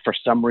eBay because for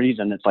some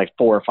reason it's like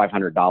 $400 or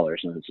 $500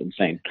 and it's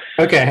insane.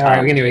 Okay. All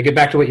right. Anyway, get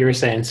back to what you were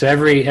saying. So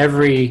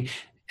every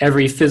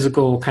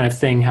physical kind of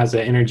thing has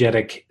an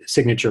energetic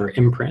signature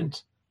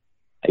imprint.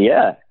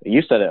 Yeah,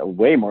 you said it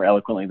way more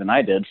eloquently than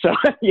I did. So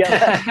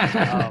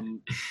yeah.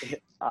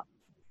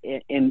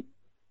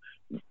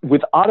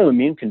 With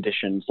autoimmune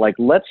conditions, like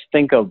let's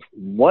think of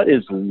what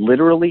is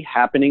literally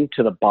happening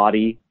to the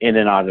body in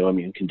an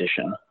autoimmune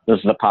condition. This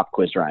is a pop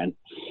quiz, Ryan.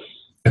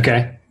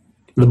 Okay.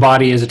 The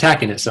body is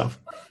attacking itself.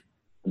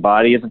 The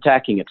body is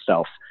attacking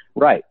itself.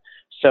 Right.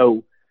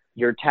 So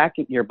your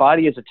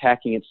body is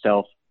attacking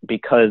itself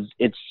because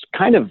it's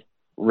kind of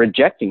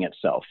rejecting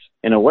itself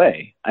in a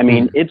way. I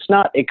mean, it's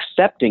not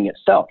accepting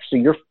itself. So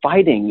you're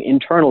fighting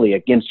internally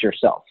against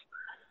yourself.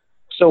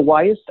 So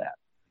why is that?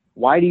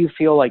 Why do you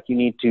feel like you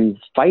need to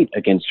fight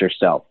against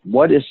yourself?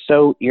 What is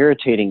so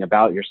irritating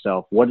about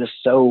yourself? What is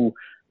so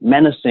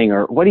menacing,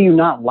 or what do you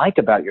not like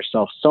about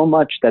yourself so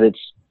much that it's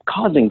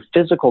causing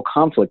physical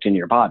conflict in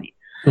your body?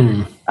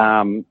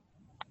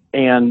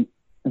 And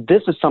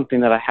this is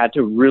something that I had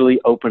to really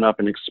open up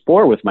and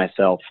explore with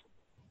myself.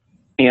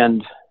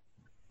 And,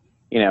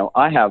 you know,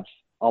 I have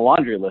a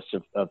laundry list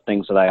of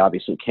things that I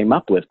obviously came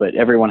up with, but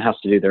everyone has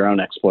to do their own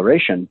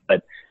exploration.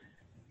 But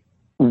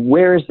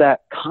where is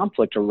that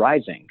conflict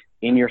arising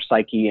in your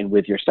psyche and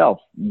with yourself?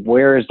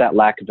 Where is that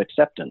lack of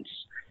acceptance?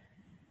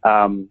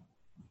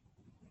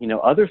 You know,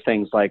 other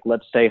things like,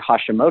 let's say,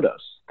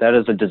 Hashimoto's. That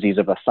is a disease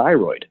of a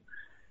thyroid.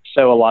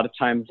 So a lot of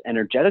times,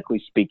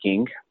 energetically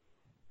speaking,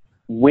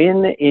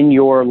 when in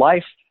your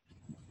life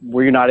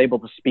were you not able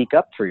to speak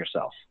up for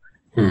yourself?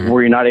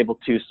 Were you not able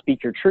to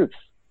speak your truth?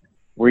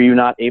 Were you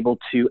not able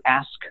to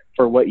ask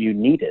for what you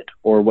needed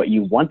or what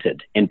you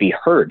wanted and be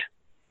heard?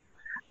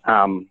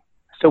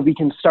 So we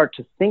can start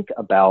to think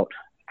about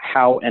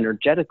how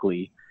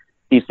energetically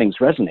these things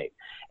resonate.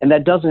 And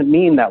that doesn't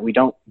mean that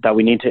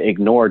we need to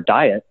ignore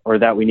diet, or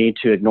that we need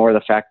to ignore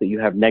the fact that you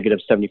have negative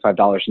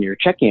 $75 in your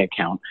checking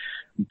account,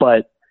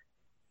 but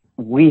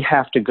we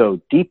have to go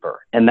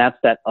deeper. And that's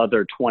that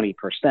other 20%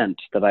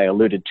 that I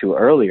alluded to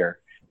earlier.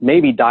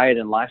 Maybe diet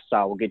and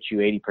lifestyle will get you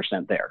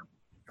 80% there,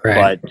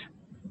 right. But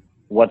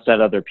what's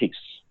that other piece?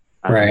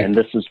 Right. And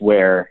this is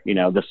where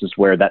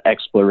that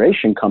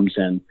exploration comes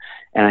in.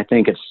 And I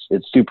think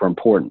it's super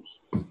important.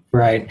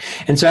 Right.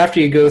 And so after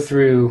you go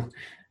through,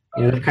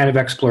 you know, the kind of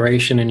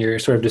exploration and you're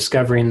sort of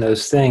discovering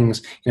those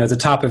things, you know, at the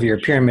top of your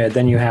pyramid,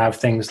 then you have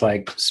things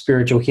like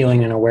spiritual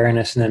healing and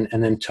awareness, and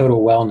then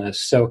total wellness.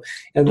 So,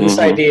 you know, this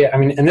idea, I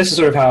mean, and this is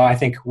sort of how I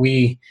think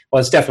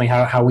it's definitely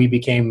how we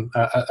became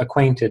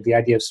acquainted, the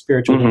idea of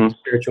spiritual healing,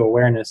 spiritual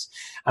awareness.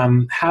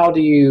 How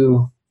did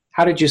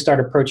you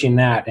start approaching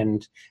that?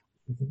 And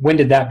when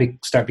did that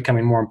start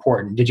becoming more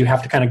important? Did you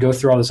have to kind of go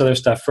through all this other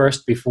stuff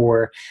first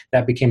before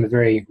that became a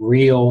very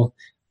real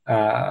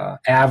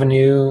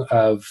avenue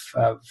of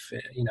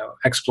you know,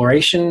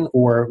 exploration,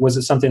 or was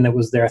it something that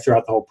was there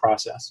throughout the whole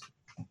process?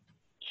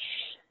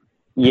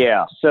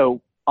 Yeah.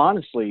 So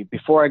honestly,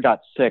 before I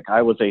got sick,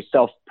 I was a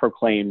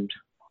self-proclaimed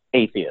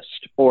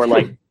atheist, or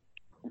like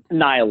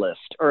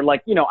nihilist, or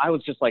like, you know, I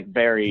was just like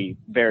very,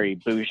 very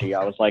bougie.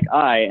 I was like,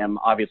 I am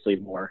obviously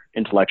more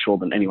intellectual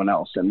than anyone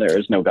else, and there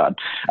is no God.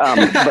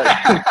 But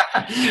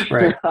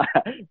right.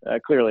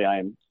 Clearly I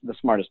am the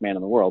smartest man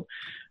in the world.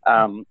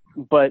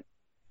 But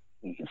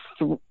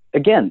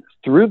again,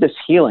 through this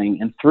healing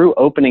and through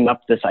opening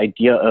up this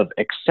idea of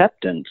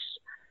acceptance,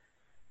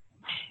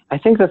 I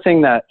think the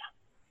thing that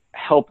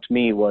helped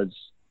me was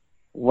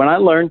when I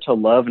learned to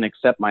love and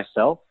accept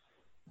myself,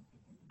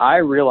 I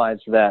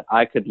realized that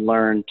I could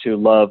learn to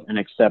love and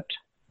accept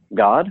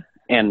God.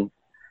 And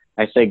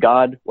I say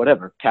God,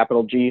 whatever,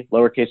 capital G,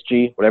 lowercase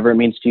g, whatever it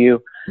means to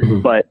you,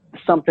 but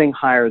something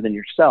higher than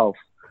yourself,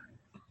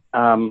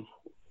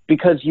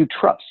 because you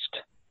trust,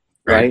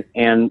 right?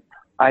 And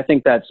I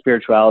think that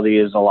spirituality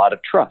is a lot of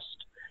trust.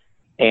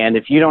 And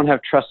if you don't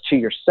have trust to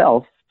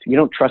yourself, if you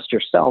don't trust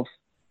yourself,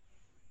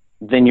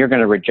 then you're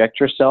going to reject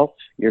yourself.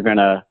 You're going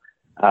to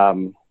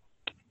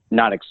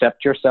not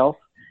accept yourself.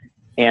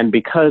 And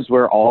because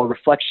we're all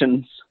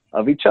reflections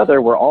of each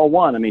other, we're all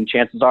one. I mean,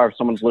 chances are if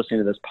someone's listening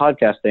to this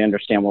podcast, they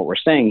understand what we're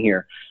saying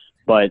here.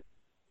 But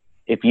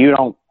if you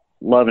don't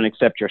love and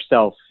accept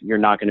yourself, you're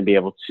not going to be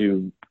able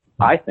to,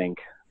 I think,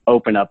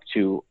 open up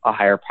to a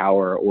higher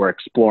power or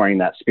exploring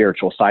that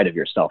spiritual side of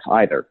yourself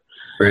either.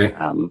 Right.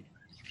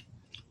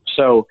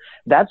 So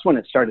that's when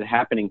it started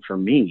happening for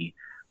me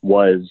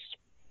was,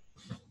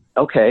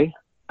 okay,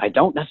 I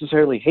don't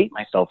necessarily hate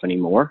myself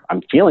anymore.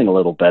 I'm feeling a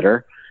little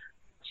better.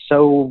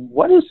 So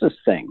what is this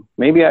thing?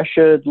 Maybe I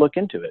should look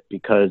into it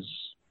because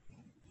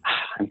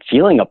I'm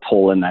feeling a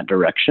pull in that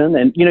direction.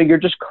 And, you know, you're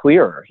just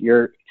clearer.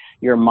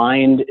 Your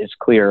mind is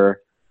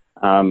clearer.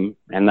 And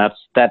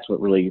that's what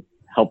really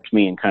helped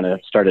me and kind of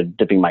started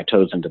dipping my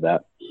toes into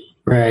that.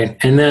 Right.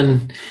 And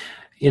then,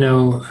 you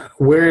know,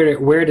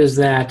 where does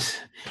that,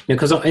 you know,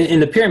 because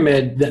in the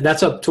pyramid,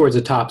 that's up towards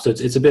the top. So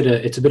it's a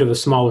bit of a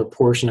smaller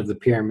portion of the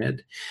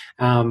pyramid.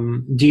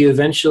 Do you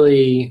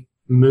eventually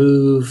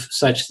move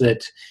such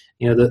that,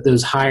 you know,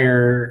 those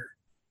higher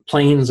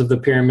planes of the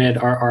pyramid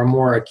are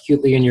more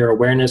acutely in your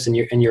awareness and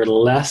you're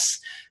less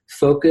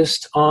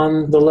focused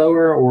on the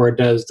lower, or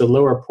does the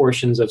lower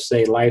portions of,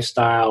 say,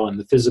 lifestyle and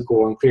the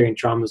physical and clearing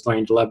traumas,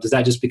 learning to love, does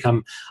that just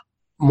become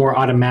more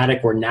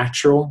automatic or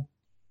natural?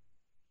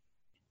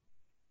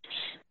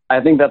 I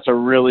think that's a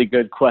really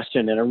good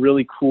question and a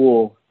really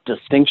cool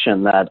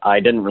distinction that I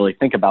didn't really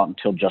think about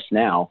until just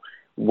now,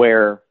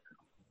 where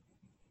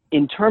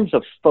in terms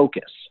of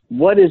focus,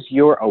 what is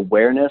your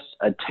awareness,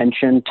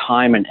 attention,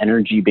 time, and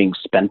energy being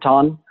spent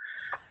on?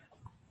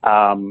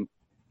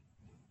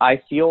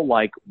 I feel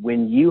like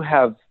when you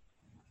have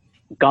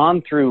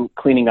gone through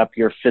cleaning up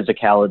your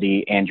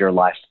physicality and your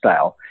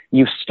lifestyle,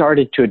 you've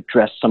started to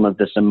address some of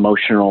this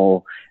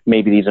emotional,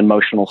 maybe these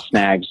emotional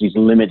snags, these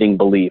limiting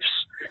beliefs.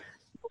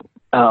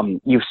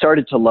 You've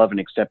started to love and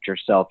accept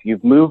yourself.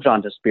 You've moved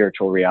on to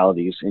spiritual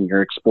realities and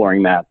you're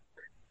exploring that.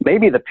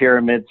 Maybe the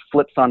pyramid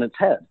flips on its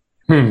head.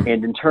 And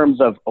in terms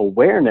of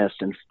awareness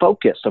and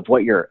focus of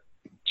what you're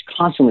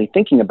constantly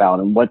thinking about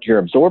and what you're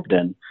absorbed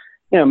in,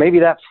 maybe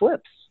that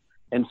flips.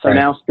 And so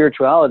now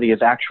spirituality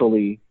is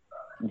actually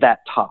that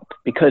top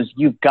because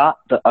you've got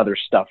the other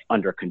stuff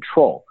under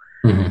control.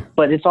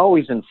 But it's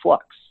always in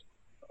flux.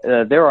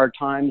 There are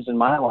times in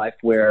my life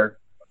where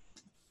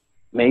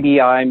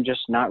maybe I'm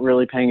just not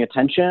really paying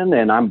attention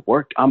and I'm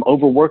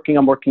overworking.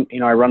 I'm working,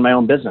 I run my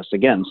own business.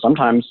 Again,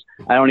 sometimes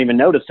I don't even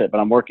notice it, but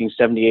I'm working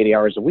 70, 80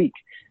 hours a week.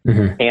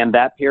 And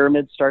that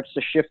pyramid starts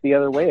to shift the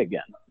other way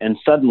again. And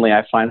suddenly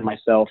I find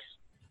myself,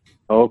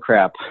 oh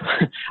crap,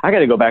 I got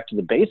to go back to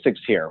the basics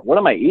here. What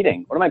am I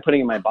eating? What am I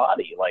putting in my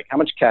body? Like, how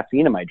much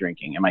caffeine am I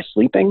drinking? Am I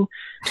sleeping?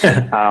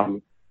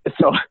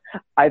 So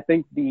I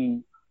think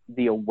the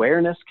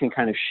awareness can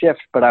kind of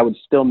shift, but I would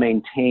still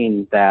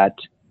maintain that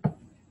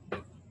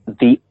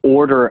the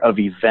order of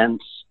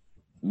events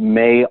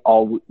may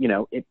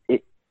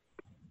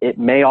it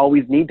may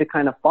always need to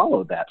kind of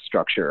follow that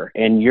structure,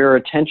 and your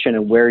attention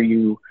and where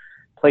you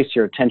place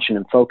your attention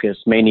and focus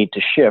may need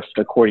to shift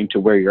according to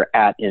where you're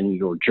at in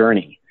your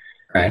journey.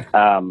 Right.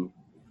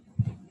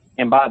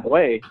 And by the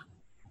way,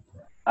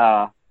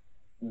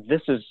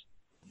 this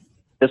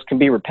can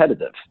be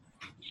repetitive.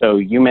 So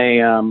you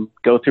may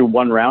go through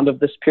one round of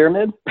this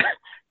pyramid,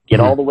 get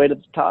all the way to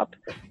the top,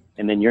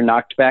 and then you're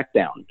knocked back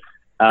down.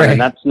 And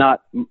that's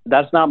not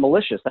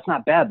malicious. That's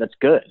not bad. That's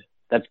good.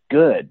 That's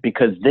good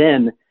because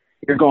then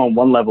you're going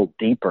one level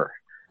deeper.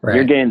 Right.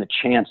 You're getting the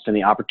chance and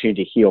the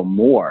opportunity to heal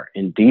more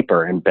and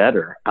deeper and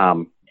better.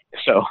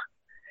 So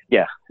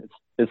yeah,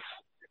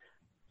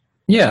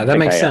 that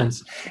makes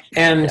sense.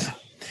 And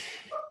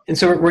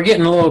so we're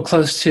getting a little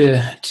close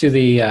to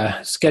the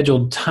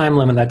scheduled time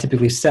limit that I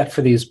typically set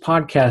for these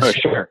podcasts. Oh,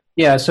 sure.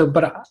 Yeah. So,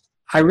 but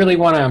I really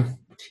want to,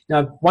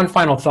 now, one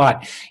final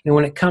thought,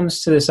 when it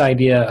comes to this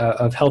idea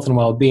of health and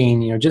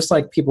well-being, just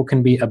like people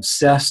can be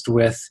obsessed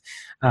with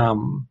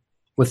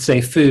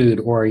say food,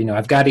 or,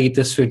 I've got to eat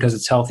this food because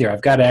it's healthy, or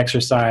I've got to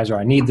exercise, or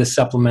I need this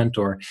supplement,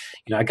 or,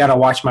 I got to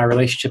watch my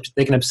relationships.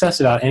 They can obsess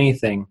about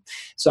anything.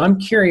 So I'm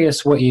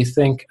curious what you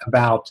think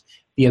about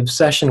the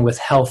obsession with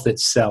health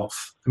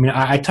itself. I mean,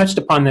 I touched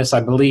upon this,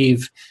 I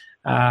believe,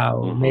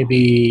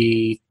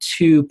 maybe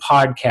 2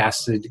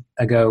 podcasts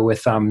ago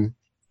with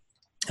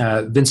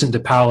Vincent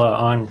DePaula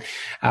on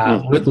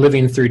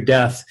living through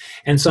death.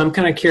 And so I'm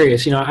kind of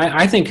curious,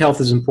 I think health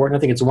is important. I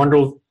think it's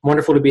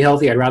wonderful to be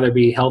healthy. I'd rather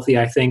be healthy,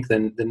 I think,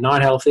 than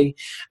not healthy.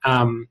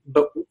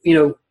 But,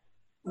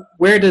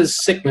 where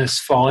does sickness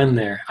fall in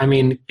there? I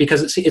mean,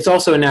 because it's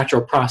also a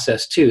natural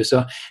process too.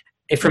 So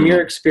from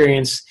your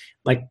experience,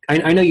 like,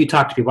 I know you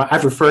talk to people,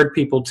 I've referred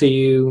people to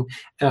you.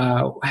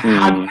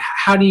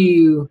 How do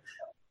you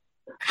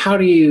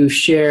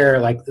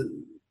share like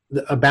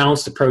a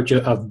balanced approach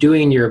of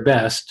doing your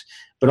best,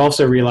 but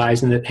also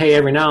realizing that, hey,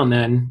 every now and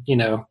then,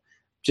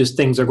 just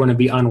things are going to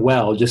be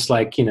unwell. Just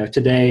like,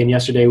 today and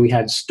yesterday we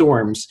had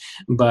storms,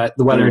 but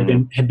the weather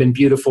had been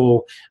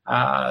beautiful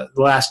the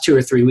last 2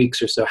 or 3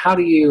 weeks or so. How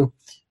do you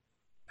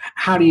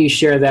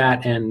share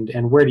that,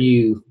 and where do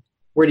you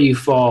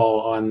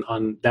fall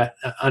on that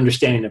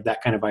understanding of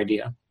that kind of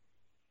idea?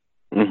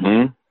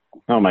 Oh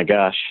my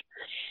gosh,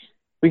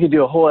 we could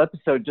do a whole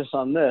episode just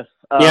on this.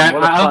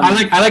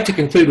 I like to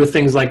conclude with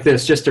things like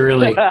this, just to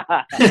really.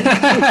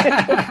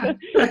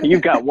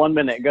 You've got 1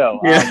 minute,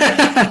 go.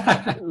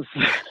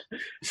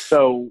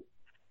 So,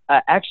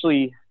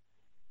 actually,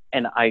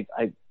 and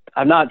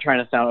I'm not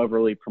trying to sound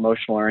overly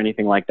promotional or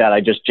anything like that. I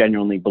just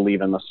genuinely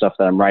believe in the stuff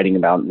that I'm writing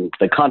about and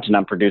the content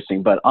I'm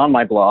producing. But on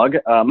my blog,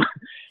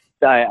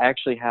 I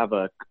actually have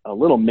a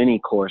little mini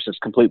course. It's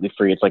completely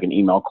free. It's like an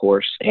email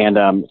course, and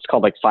it's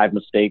called like 5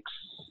 mistakes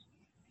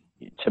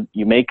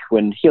you make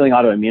when healing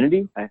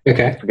autoimmunity. I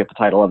forget the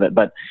title of it,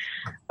 but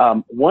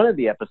one of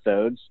the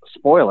episodes,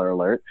 spoiler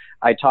alert,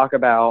 I talk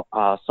about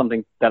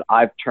something that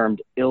I've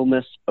termed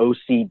illness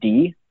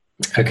OCD.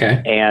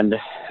 And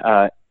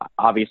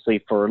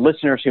obviously for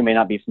listeners who may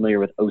not be familiar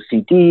with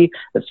OCD,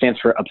 that stands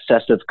for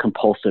obsessive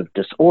compulsive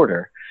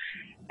disorder.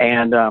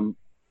 And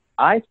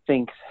I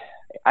think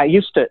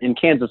in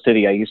Kansas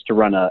City, I used to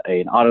run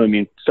an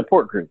autoimmune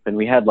support group, and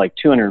we had like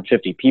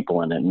 250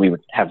 people in it, and we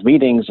would have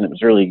meetings, and it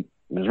was really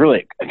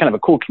kind of a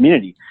cool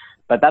community.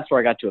 But that's where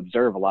I got to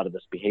observe a lot of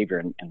this behavior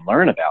and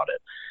learn about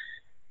it.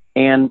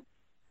 And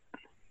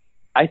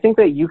I think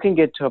that you can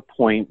get to a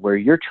point where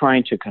you're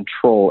trying to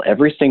control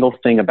every single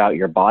thing about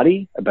your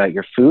body, about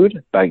your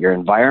food, about your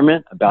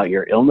environment, about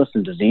your illness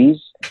and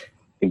disease.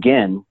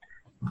 Again,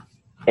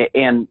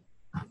 and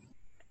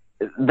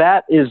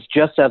that is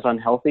just as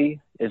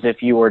unhealthy as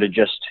if you were to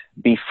just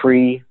be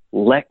free,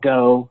 let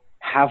go,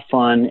 have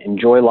fun,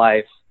 enjoy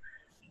life.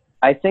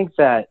 I think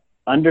that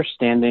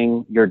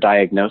understanding your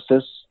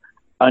diagnosis,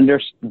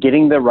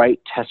 getting the right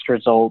test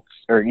results,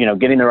 or,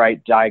 getting the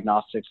right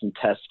diagnostics and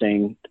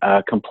testing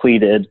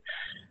completed,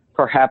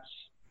 perhaps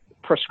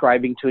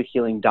prescribing to a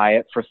healing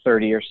diet for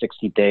 30 or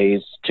 60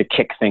 days to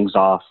kick things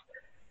off,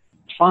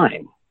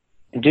 fine,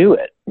 do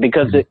it,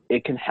 because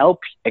it can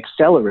help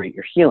accelerate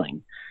your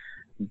healing.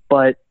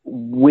 But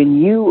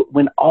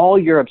when all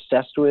you're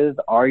obsessed with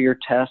are your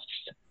tests,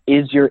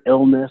 is your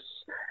illness,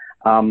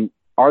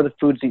 are the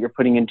foods that you're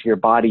putting into your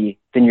body,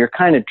 then you're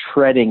kind of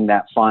treading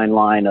that fine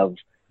line of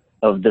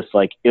this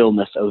like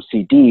illness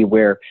OCD,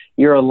 where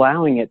you're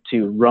allowing it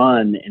to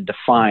run and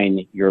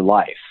define your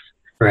life.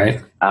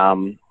 Right.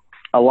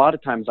 A lot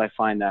of times I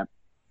find that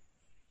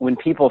when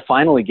people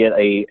finally get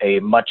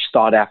a much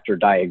sought after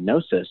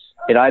diagnosis,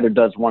 it either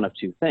does one of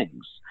two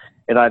things.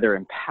 It either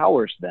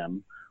empowers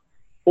them,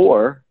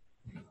 or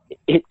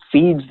it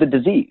feeds the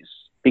disease,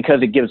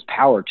 because it gives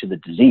power to the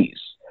disease.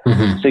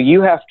 So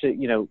you have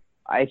to,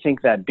 I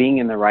think that being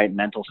in the right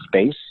mental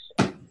space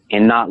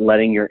and not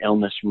letting your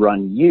illness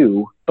run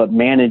you, but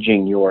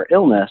managing your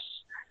illness,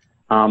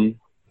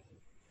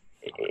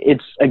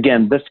 it's,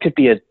 again, this could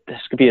be a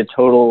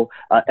total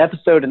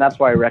episode, and that's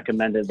why I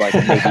recommended like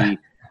maybe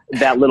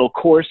that little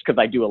course, because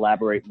I do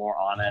elaborate more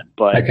on it.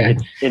 But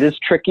it is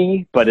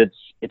tricky, but it's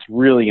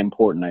really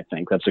important. I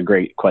think that's a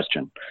great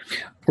question.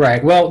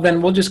 Right. Well,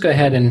 then we'll just go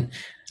ahead and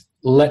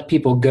let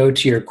people go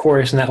to your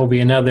course, and that will be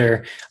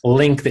another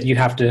link that you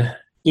have to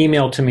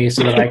email to me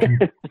so that I can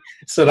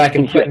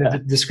put in the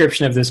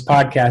description of this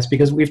podcast,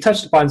 because we've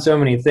touched upon so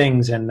many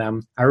things, and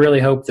I really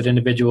hope that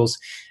individuals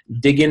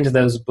dig into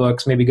those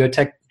books, maybe go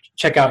check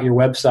out your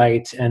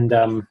website, and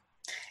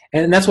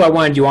that's why I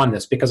wanted you on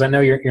this, because I know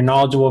you're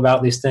knowledgeable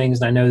about these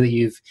things, and I know that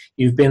you've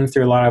been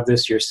through a lot of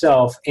this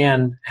yourself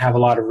and have a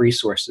lot of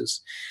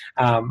resources.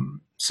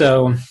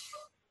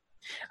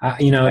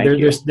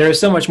 There's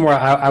so much more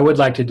I would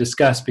like to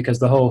discuss, because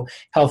the whole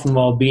health and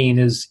well-being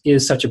is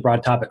such a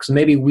broad topic. So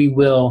maybe we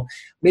will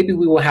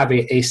have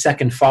a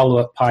second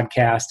follow-up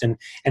podcast, and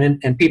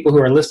people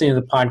who are listening to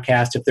the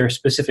podcast, if there are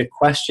specific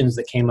questions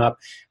that came up,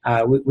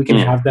 we can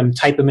have them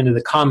type them into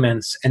the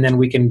comments, and then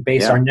we can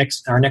base our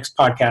next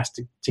podcast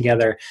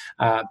together,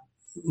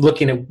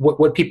 looking at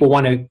what people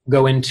want to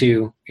go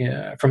into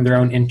from their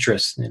own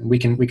interests, and we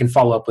can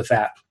follow up with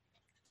that.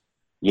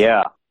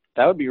 Yeah,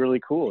 that would be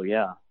really cool.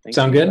 Yeah.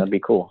 Sound good? That'd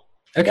be cool.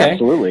 Okay.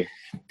 Absolutely.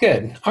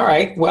 Good. All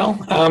right. Well,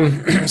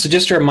 so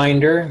just a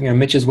reminder,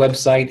 Mitch's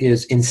website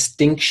is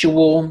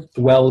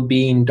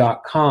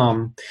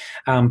instinctualwellbeing.com.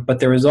 But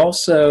there is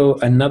also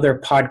another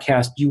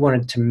podcast you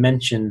wanted to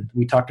mention.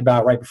 We talked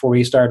about right before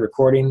we started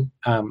recording.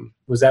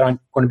 Was that going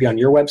to be on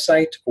your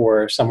website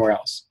or somewhere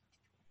else?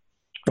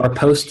 Or a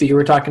post that you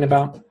were talking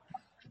about?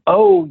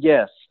 Oh,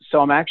 yes. So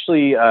I'm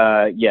actually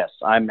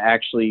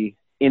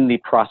in the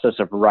process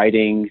of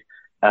writing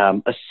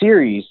a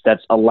series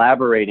that's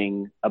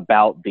elaborating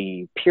about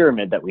the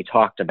pyramid that we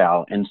talked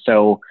about. And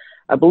so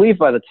I believe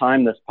by the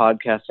time this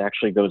podcast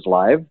actually goes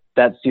live,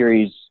 that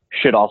series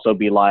should also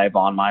be live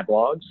on my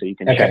blog, so you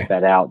can check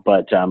that out.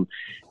 But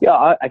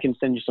I can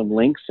send you some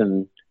links,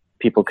 and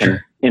people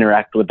can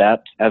interact with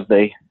that as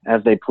they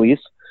please.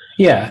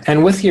 Yeah,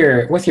 and with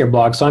your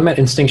blog, so I'm at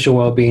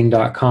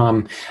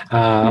instinctualwellbeing.com,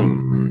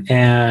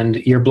 and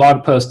your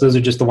blog posts, those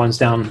are just the ones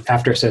down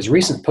after it says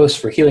recent posts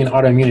for healing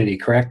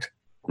autoimmunity, correct?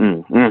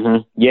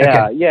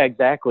 Yeah,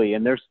 exactly.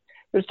 And there's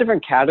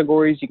different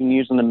categories you can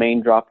use in the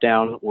main drop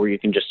down, or you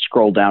can just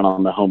scroll down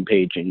on the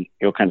homepage and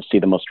you'll kind of see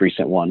the most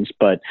recent ones.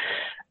 But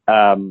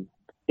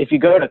if you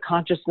go to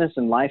consciousness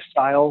and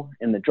lifestyle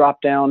in the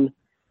drop down,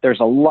 there's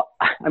a lot.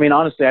 I mean,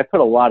 honestly, I put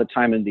a lot of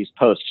time in these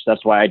posts.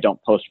 That's why I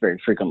don't post very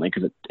frequently,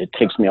 because it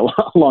takes me a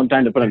long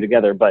time to put them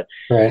together. But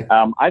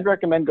I'd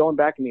recommend going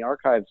back in the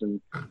archives and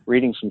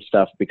reading some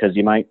stuff, because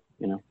you might,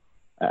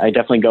 I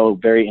definitely go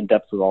very in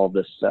depth with all of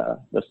this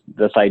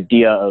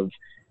idea of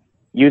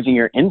using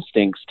your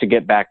instincts to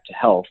get back to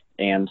health.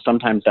 And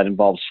sometimes that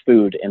involves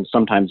food, and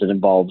sometimes it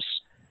involves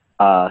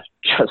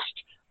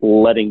just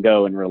letting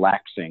go and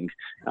relaxing.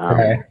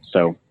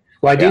 So.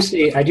 Well, I do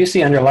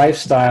see under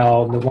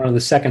lifestyle, one of the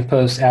second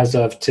posts as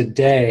of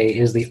today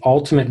is the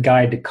ultimate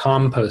guide to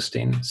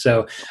composting.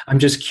 So I'm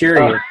just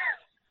curious,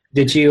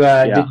 did you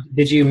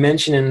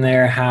mention in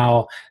there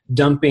how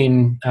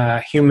dumping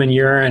human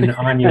urine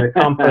on your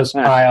compost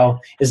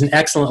pile is an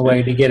excellent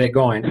way to get it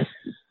going?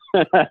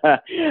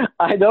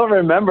 I don't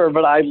remember,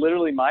 but I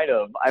literally might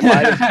have. I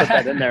might have put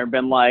that in there and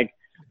been like,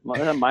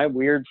 my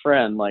weird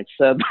friend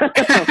said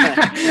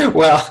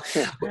well,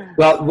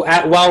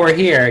 while we're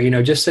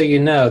here, just so you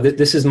know,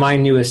 this is my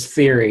newest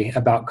theory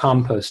about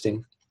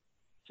composting.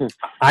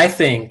 I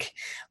think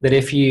that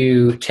if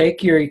you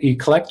collect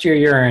your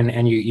urine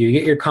and you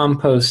get your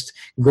compost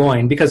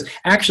going, because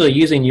actually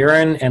using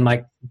urine and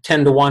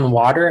 10-to-1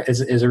 water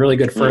is a really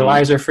good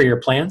fertilizer for your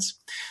plants.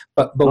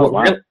 But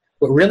what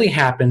really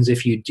happens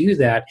if you do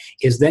that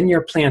is then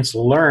your plants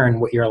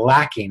learn what you're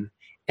lacking,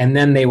 and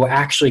then they will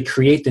actually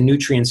create the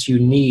nutrients you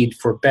need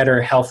for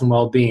better health and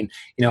well-being.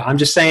 I'm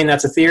just saying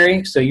that's a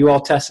theory, so you all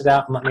test it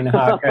out and let me know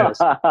how it goes.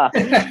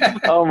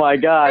 Oh my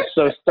gosh.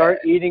 So start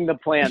eating the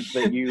plants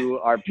that you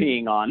are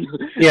peeing on.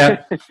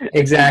 Yeah,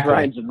 exactly.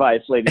 Brian's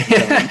advice, ladies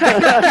and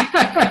gentlemen.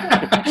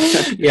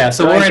 Yeah,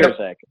 so we'll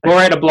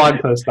write a blog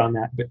post on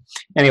that. But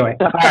anyway,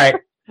 all right.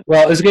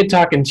 Well, it was good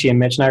talking to you,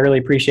 Mitch, and I really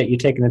appreciate you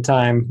taking the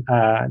time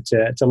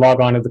to log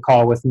on to the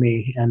call with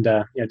me and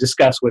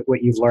discuss what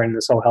you've learned in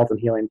this whole health and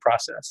healing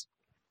process.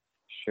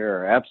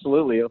 Sure,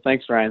 absolutely. Well,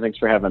 thanks, Ryan. Thanks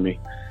for having me.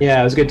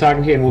 Yeah, it was good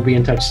talking to you, and we'll be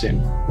in touch soon.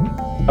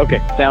 Okay,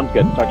 sounds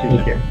good. Talk to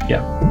you soon.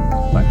 Yeah.